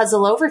I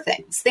puzzle over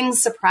things.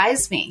 Things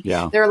surprise me.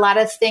 Yeah. There are a lot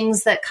of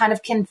things that kind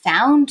of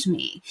confound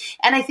me.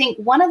 And I think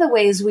one of the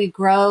ways we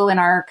grow in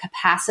our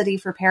capacity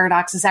for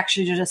paradox is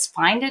actually to just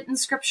find it in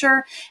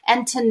Scripture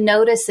and to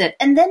notice it.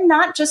 And then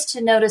not just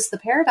to notice the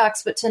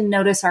paradox, but to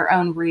notice our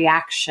own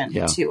reaction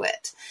to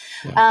it.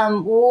 Yeah.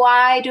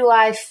 Why do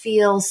I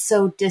feel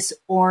so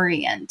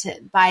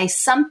disoriented by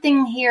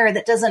something here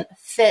that doesn't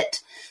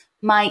fit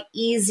my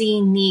easy,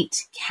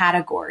 neat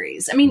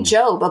categories? I mean,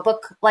 Job, a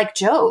book like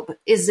Job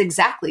is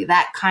exactly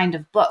that kind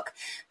of book,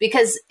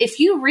 because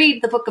if you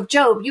read the book of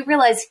Job, you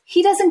realize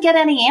he doesn't get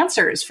any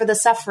answers for the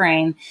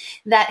suffering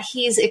that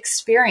he's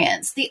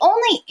experienced. The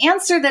only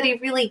answer that he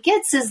really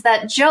gets is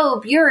that,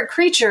 Job, you're a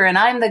creature and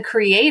I'm the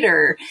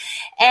creator.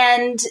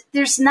 And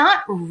there's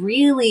not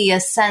really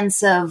a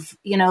sense of,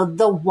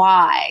 the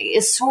why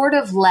is sort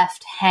of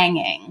left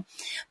hanging.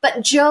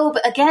 But Job,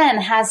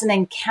 again, has an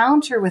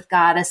encounter with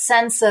God, a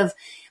sense of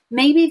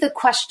maybe the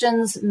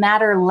questions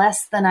matter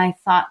less than I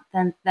thought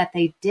that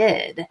they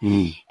did.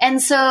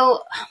 And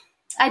so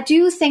I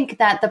do think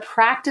that the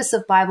practice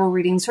of Bible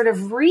reading, sort of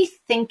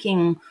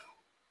rethinking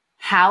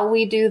how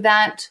we do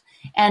that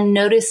and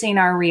noticing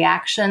our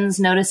reactions,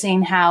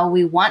 noticing how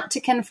we want to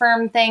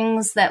confirm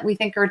things that we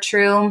think are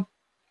true,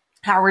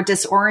 how we're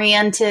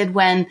disoriented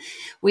when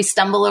we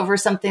stumble over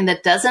something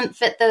that doesn't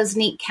fit those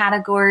neat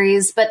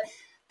categories. But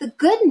the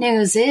good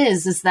news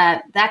is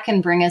that can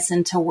bring us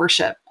into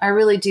worship. I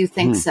really do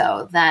think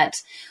so,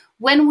 that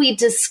when we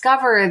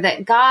discover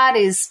that God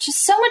is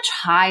just so much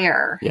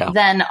higher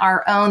than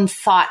our own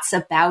thoughts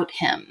about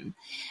him,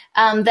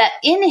 that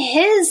in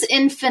his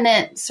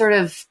infinite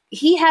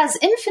he has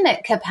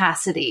infinite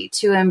capacity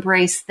to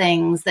embrace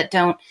things that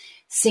don't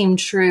seem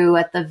true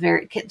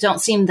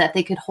don't seem that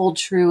they could hold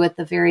true at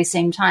the very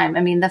same time.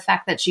 I mean, the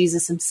fact that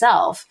Jesus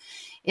himself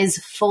is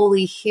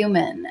fully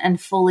human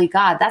and fully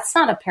God, that's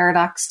not a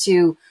paradox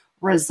to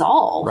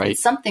resolve. Right.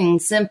 It's something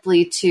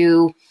simply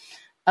to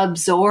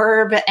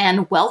absorb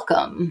and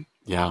welcome.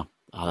 Yeah.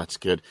 Oh, that's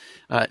good.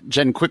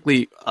 Jen,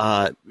 quickly,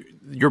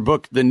 your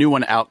book, the new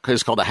one out,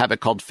 is called A Habit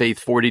Called Faith,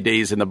 40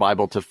 Days in the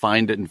Bible to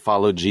Find and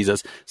Follow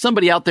Jesus.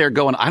 Somebody out there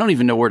going, I don't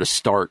even know where to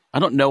start. I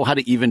don't know how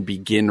to even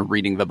begin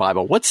reading the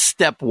Bible. What's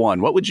step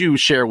one? What would you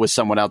share with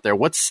someone out there?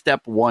 What's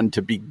step one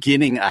to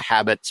beginning a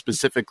habit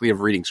specifically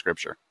of reading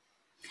Scripture?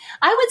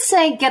 I would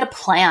say get a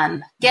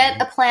plan,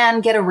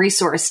 get a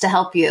resource to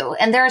help you.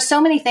 And there are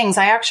so many things.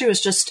 I actually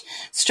was just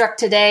struck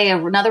today,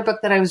 another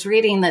book that I was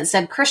reading that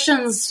said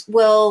Christians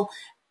will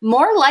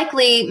more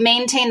likely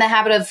maintain the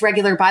habit of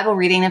regular Bible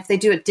reading if they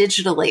do it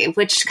digitally,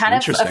 which kind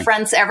of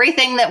affronts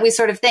everything that we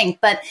sort of think.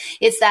 But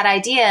it's that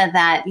idea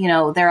that,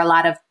 there are a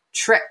lot of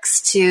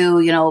tricks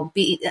to,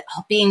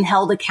 being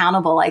held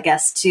accountable, I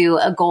guess, to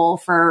a goal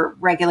for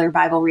regular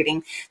Bible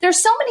reading. There's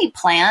so many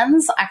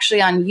plans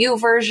actually on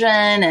YouVersion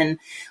and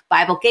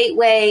Bible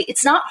Gateway.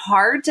 It's not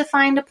hard to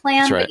find a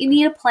plan, but you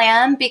need a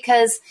plan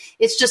because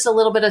it's just a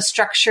little bit of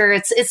structure.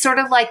 It's sort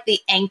of like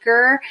the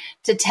anchor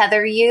to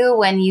tether you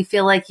when you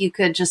feel like you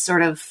could just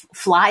sort of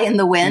fly in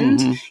the wind.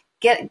 Mm-hmm.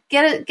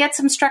 Get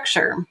some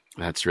structure.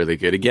 That's really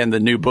good. Again,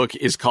 the new book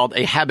is called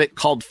A Habit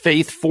Called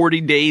Faith,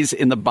 40 Days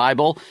in the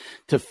Bible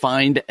to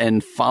Find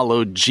and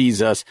Follow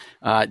Jesus.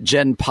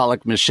 Jen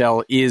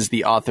Pollock-Michel is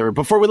the author.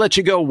 Before we let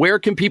you go, where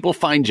can people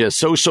find you?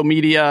 Social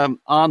media,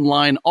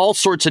 online, all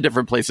sorts of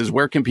different places.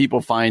 Where can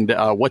people find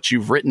what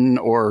you've written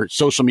or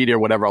social media or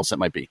whatever else it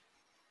might be?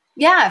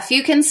 Yeah, if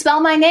you can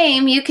spell my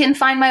name, you can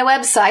find my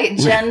website,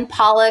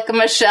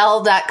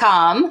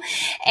 jenpollockmichelle.com.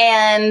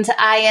 And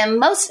I am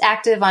most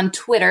active on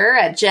Twitter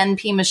at Jen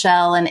P.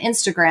 Michelle and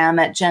Instagram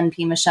at Jen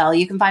P. Michelle.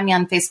 You can find me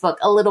on Facebook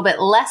a little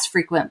bit less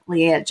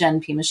frequently at Jen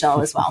P.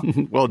 Michelle as well.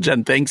 Well,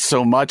 Jen, thanks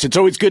so much. It's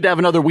always good to have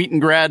another Wheaton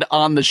grad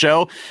on the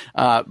show.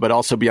 But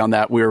also beyond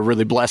that, we're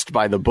really blessed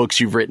by the books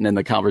you've written and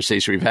the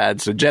conversation we've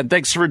had. So, Jen,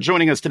 thanks for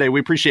joining us today.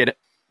 We appreciate it.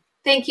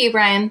 Thank you,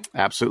 Brian.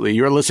 Absolutely.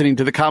 You're listening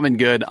to The Common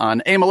Good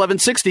on AM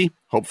 1160.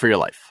 Hope for your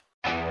life.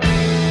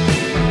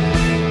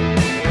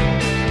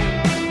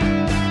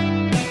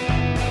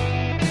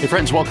 Hey,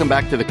 friends, welcome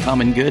back to The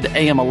Common Good,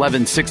 AM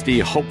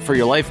 1160, Hope for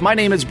Your Life. My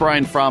name is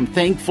Brian Fromm.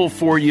 Thankful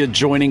for you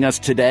joining us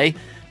today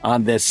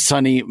on this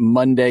sunny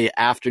Monday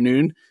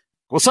afternoon.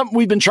 Well, something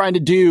we've been trying to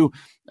do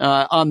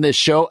on this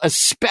show,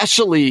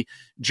 especially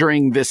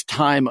during this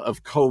time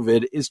of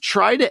COVID, is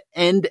try to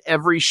end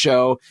every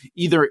show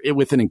either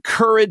with an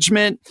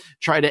encouragement,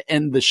 try to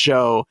end the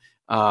show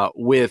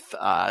with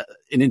an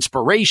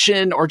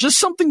inspiration, or just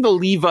something to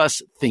leave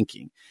us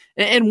thinking.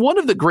 And one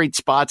of the great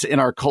spots in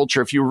our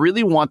culture, if you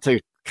really want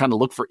to kind of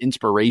look for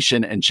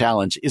inspiration and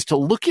challenge, is to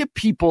look at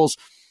people's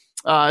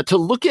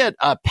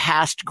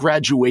past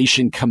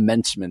graduation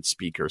commencement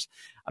speakers.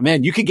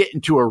 Man, you could get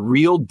into a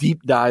real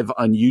deep dive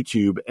on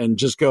YouTube and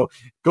just go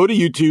to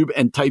YouTube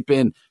and type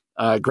in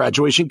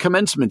graduation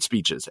commencement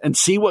speeches and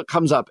see what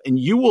comes up. And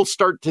you will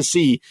start to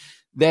see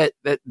that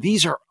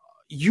these are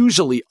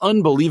usually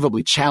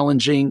unbelievably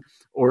challenging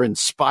or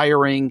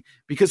inspiring,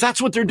 because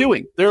that's what they're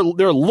doing. They're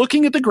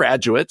looking at the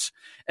graduates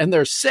and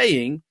they're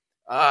saying,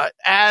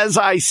 as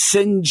I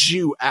send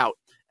you out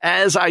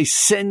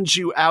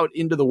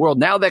into the world,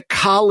 now that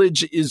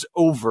college is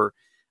over,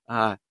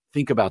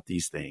 think about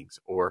these things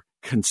or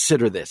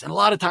consider this. And a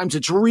lot of times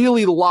it's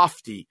really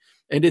lofty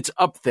and it's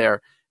up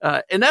there.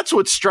 And that's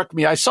what struck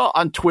me. I saw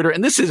on Twitter,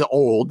 and this is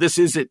old, this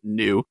isn't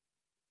new,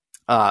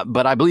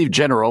 but I believe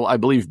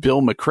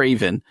Bill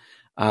McRaven,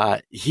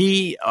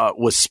 he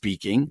was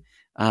speaking,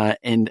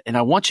 and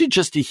I want you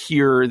just to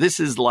hear, this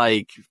is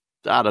like,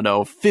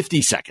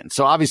 50 seconds.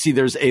 So obviously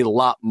there's a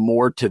lot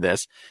more to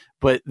this,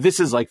 but this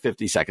is like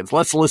 50 seconds.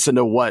 Let's listen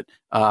to what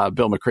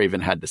Bill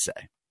McRaven had to say.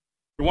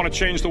 You want to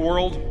change the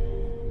world?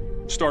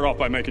 Start off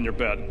by making your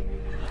bed.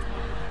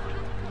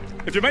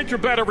 If you make your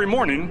bed every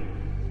morning,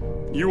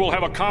 you will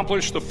have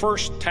accomplished the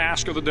first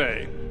task of the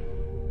day.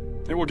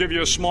 It will give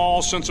you a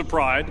small sense of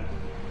pride,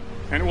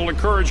 and it will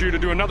encourage you to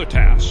do another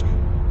task,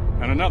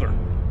 and another,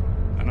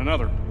 and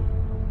another.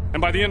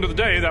 And by the end of the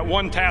day, that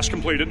one task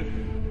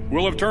completed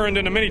will have turned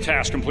into many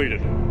tasks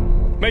completed.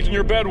 Making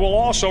your bed will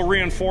also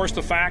reinforce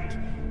the fact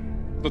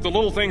that the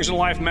little things in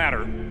life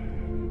matter.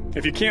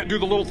 If you can't do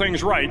the little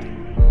things right,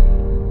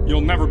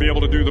 you'll never be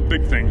able to do the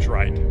big things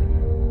right.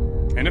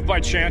 And if by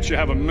chance you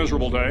have a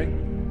miserable day,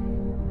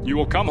 you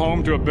will come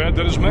home to a bed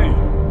that is made,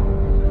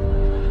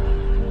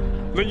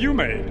 that you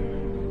made.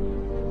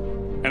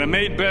 And a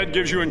made bed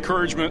gives you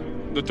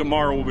encouragement that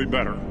tomorrow will be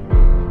better.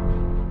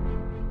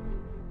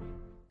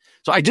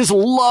 So I just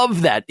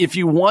love that. If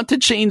you want to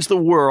change the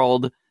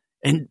world,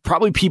 and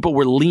probably people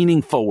were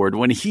leaning forward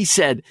when he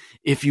said,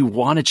 if you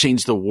want to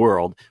change the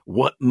world,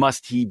 what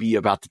must he be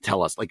about to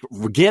tell us? Like,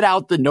 get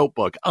out the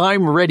notebook.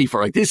 I'm ready for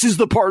it. Like, this is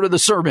the part of the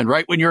sermon,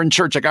 right? When you're in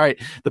church, like, all right,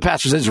 the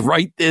pastor says,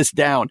 write this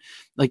down.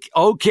 Like,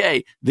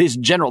 okay, this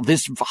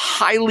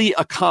highly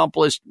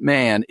accomplished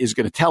man is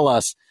going to tell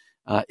us,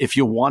 if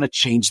you want to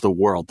change the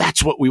world,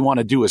 that's what we want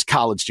to do as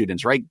college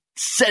students, right?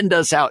 Send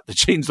us out to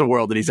change the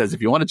world. And he says,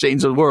 if you want to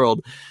change the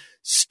world,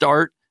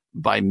 start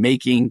by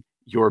making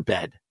your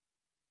bed.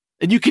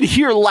 And you can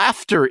hear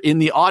laughter in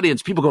the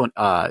audience. People going,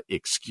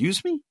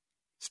 excuse me?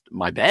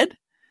 My bed?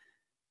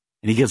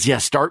 And he goes, yeah,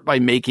 start by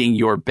making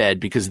your bed,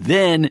 because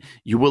then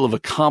you will have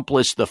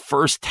accomplished the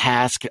first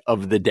task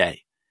of the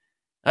day.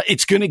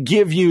 It's going to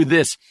give you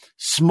this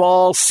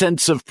small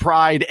sense of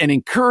pride and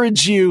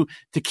encourage you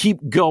to keep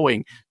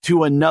going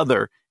to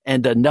another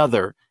and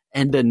another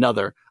and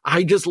another.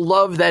 I just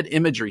love that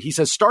imagery. He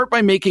says, start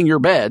by making your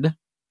bed,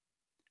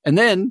 and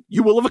then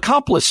you will have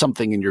accomplished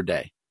something in your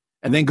day,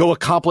 and then go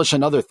accomplish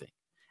another thing,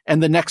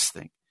 and the next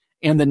thing,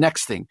 and the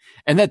next thing.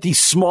 And that these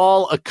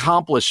small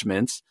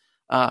accomplishments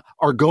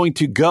are going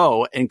to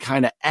go and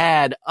kind of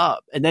add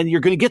up. And then you're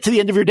going to get to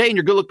the end of your day and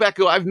you're going to look back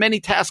and go, I have many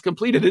tasks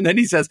completed. And then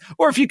he says,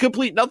 or if you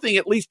complete nothing,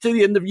 at least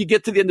you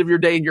get to the end of your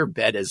day and your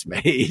bed is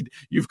made.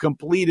 You've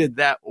completed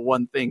that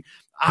one thing.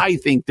 I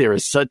think there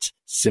is such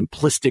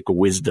simplistic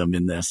wisdom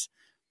in this.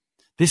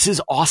 This is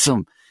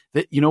awesome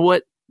that, you know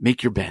what?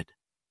 Make your bed.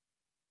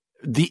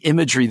 The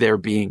imagery there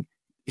being,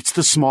 it's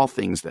the small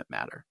things that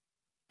matter.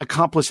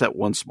 Accomplish that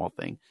one small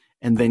thing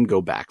and then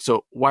go back.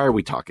 So why are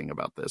we talking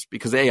about this?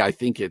 Because I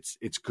think it's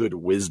good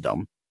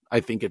wisdom. I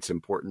think it's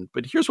important.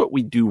 But here's what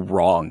we do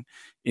wrong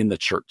in the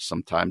church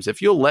sometimes. If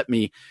you'll let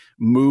me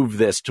move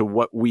this to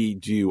what we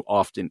do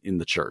often in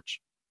the church.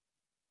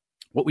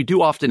 What we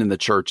do often in the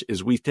church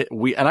is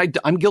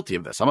I'm guilty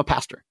of this. I'm a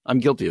pastor. I'm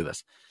guilty of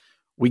this.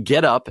 We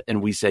get up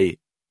and we say,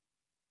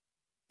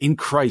 in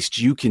Christ,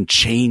 you can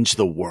change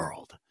the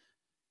world.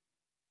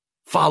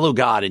 Follow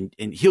God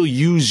and he'll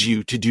use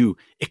you to do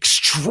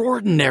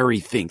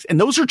extraordinary things.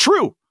 And those are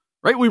true,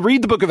 right? We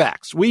read the book of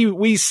Acts.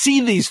 We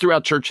see these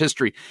throughout church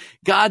history.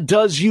 God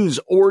does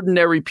use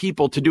ordinary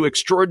people to do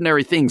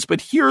extraordinary things.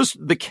 But here's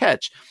the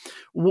catch.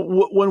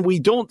 When we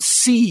don't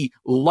see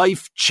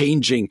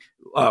life-changing,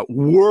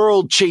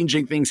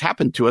 world-changing things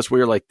happen to us,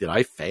 we're like, did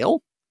I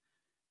fail?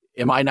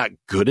 Am I not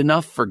good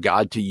enough for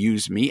God to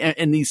use me?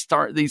 And these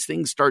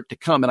things start to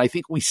come. And I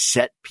think we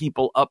set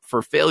people up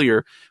for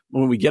failure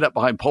when we get up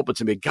behind pulpits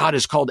and be, God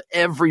has called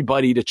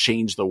everybody to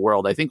change the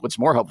world. I think what's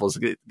more helpful is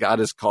God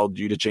has called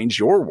you to change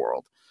your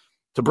world,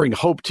 to bring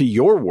hope to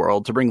your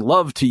world, to bring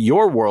love to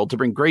your world, to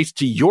bring grace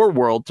to your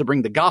world, to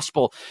bring the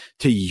gospel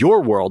to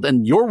your world.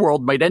 And your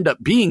world might end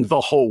up being the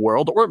whole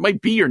world, or it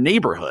might be your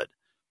neighborhood.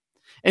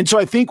 And so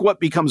I think what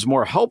becomes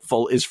more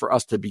helpful is for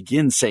us to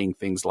begin saying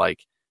things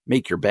like,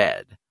 make your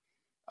bed.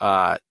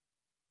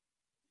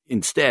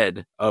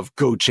 Instead of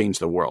go change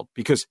the world.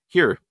 Because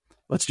here,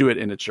 let's do it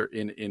in a church,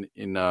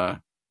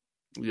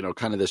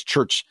 kind of this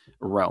church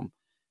realm.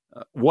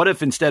 What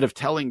if instead of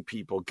telling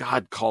people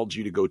God called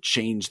you to go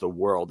change the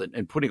world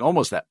and putting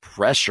almost that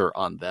pressure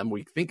on them,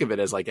 we think of it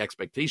as like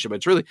expectation, but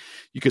it's really,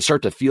 you could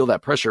start to feel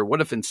that pressure.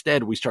 What if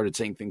instead we started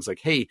saying things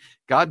like, hey,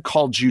 God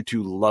called you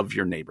to love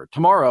your neighbor.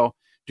 Tomorrow,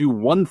 do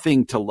one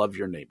thing to love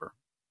your neighbor.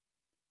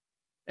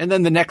 And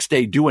then the next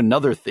day, do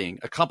another thing,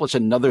 accomplish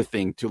another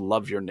thing to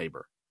love your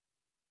neighbor.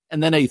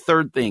 And then a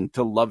third thing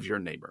to love your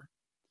neighbor.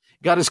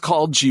 God has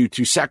called you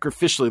to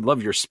sacrificially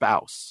love your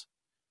spouse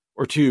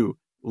or to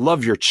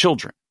love your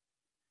children.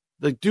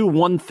 Like, do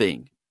one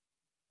thing.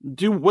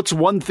 What's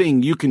one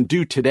thing you can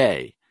do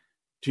today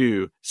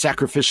to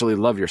sacrificially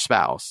love your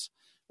spouse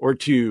or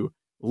to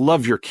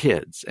love your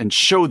kids and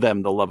show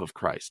them the love of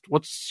Christ?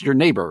 What's your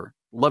neighbor?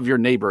 Love your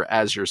neighbor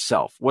as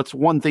yourself. What's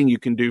one thing you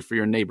can do for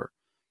your neighbor?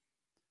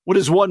 What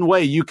is one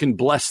way you can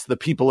bless the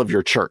people of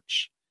your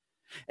church?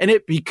 And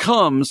it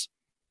becomes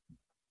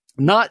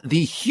not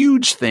the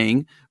huge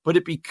thing, but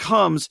it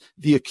becomes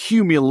the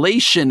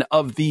accumulation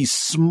of these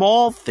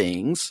small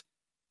things,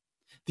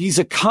 these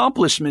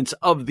accomplishments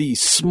of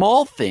these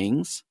small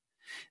things,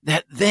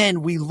 that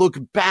then we look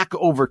back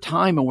over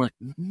time and we're like,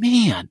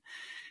 man,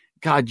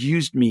 God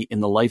used me in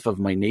the life of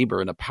my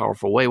neighbor in a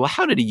powerful way. Well,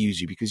 how did he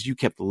use you? Because you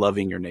kept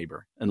loving your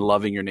neighbor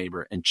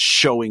and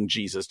showing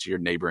Jesus to your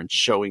neighbor and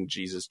showing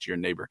Jesus to your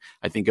neighbor.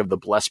 I think of the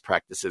blessed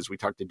practices we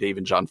talked to Dave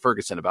and John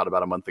Ferguson about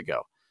a month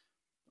ago,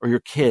 or your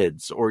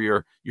kids or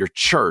your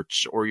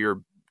church or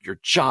your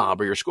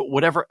job or your school,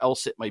 whatever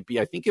else it might be.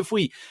 I think if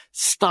we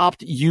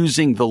stopped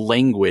using the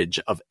language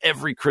of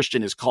every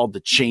Christian is called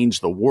to change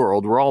the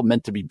world, we're all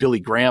meant to be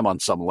Billy Graham on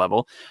some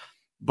level,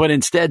 but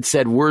instead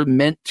said we're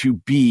meant to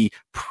be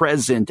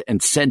present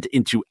and sent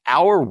into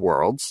our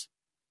worlds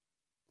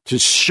to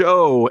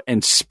show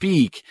and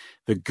speak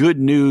the good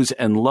news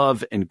and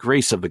love and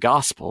grace of the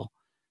gospel,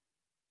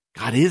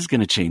 God is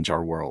going to change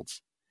our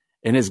worlds.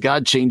 And as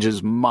God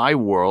changes my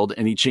world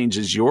and he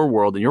changes your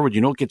world and your world,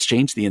 you know what gets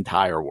changed? The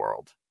entire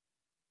world.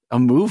 A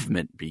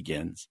movement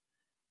begins.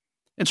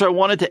 And so I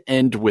wanted to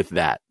end with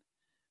that.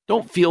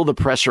 Don't feel the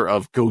pressure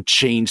of go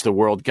change the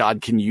world.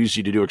 God can use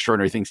you to do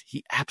extraordinary things.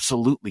 He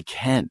absolutely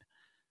can.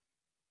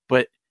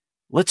 But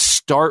let's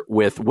start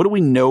with, what do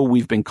we know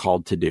we've been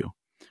called to do?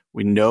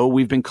 We know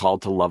we've been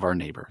called to love our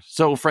neighbor.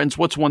 So friends,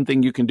 what's one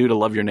thing you can do to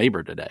love your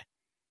neighbor today?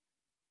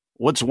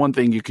 What's one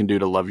thing you can do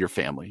to love your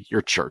family,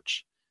 your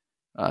church,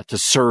 to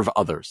serve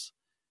others?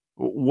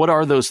 What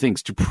are those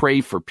things? To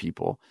pray for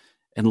people.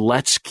 And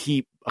let's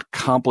keep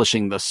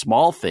accomplishing the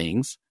small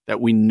things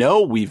that we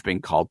know we've been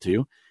called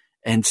to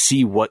and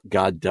see what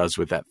God does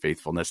with that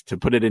faithfulness. To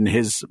put it in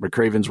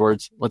McCraven's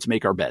words, let's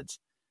make our beds.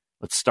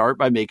 Let's start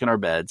by making our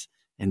beds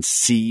and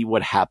see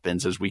what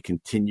happens as we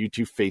continue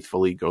to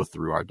faithfully go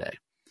through our day.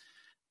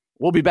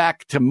 We'll be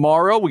back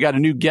tomorrow. We got a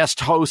new guest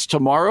host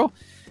tomorrow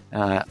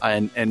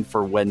and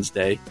for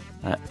Wednesday.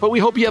 But we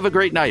hope you have a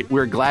great night.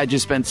 We're glad you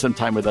spent some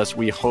time with us.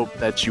 We hope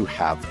that you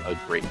have a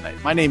great night.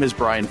 My name is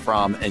Brian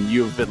Fromm, and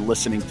you've been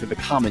listening to The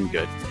Common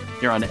Good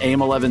here on AM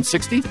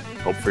 1160.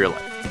 Hope for Your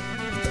Life.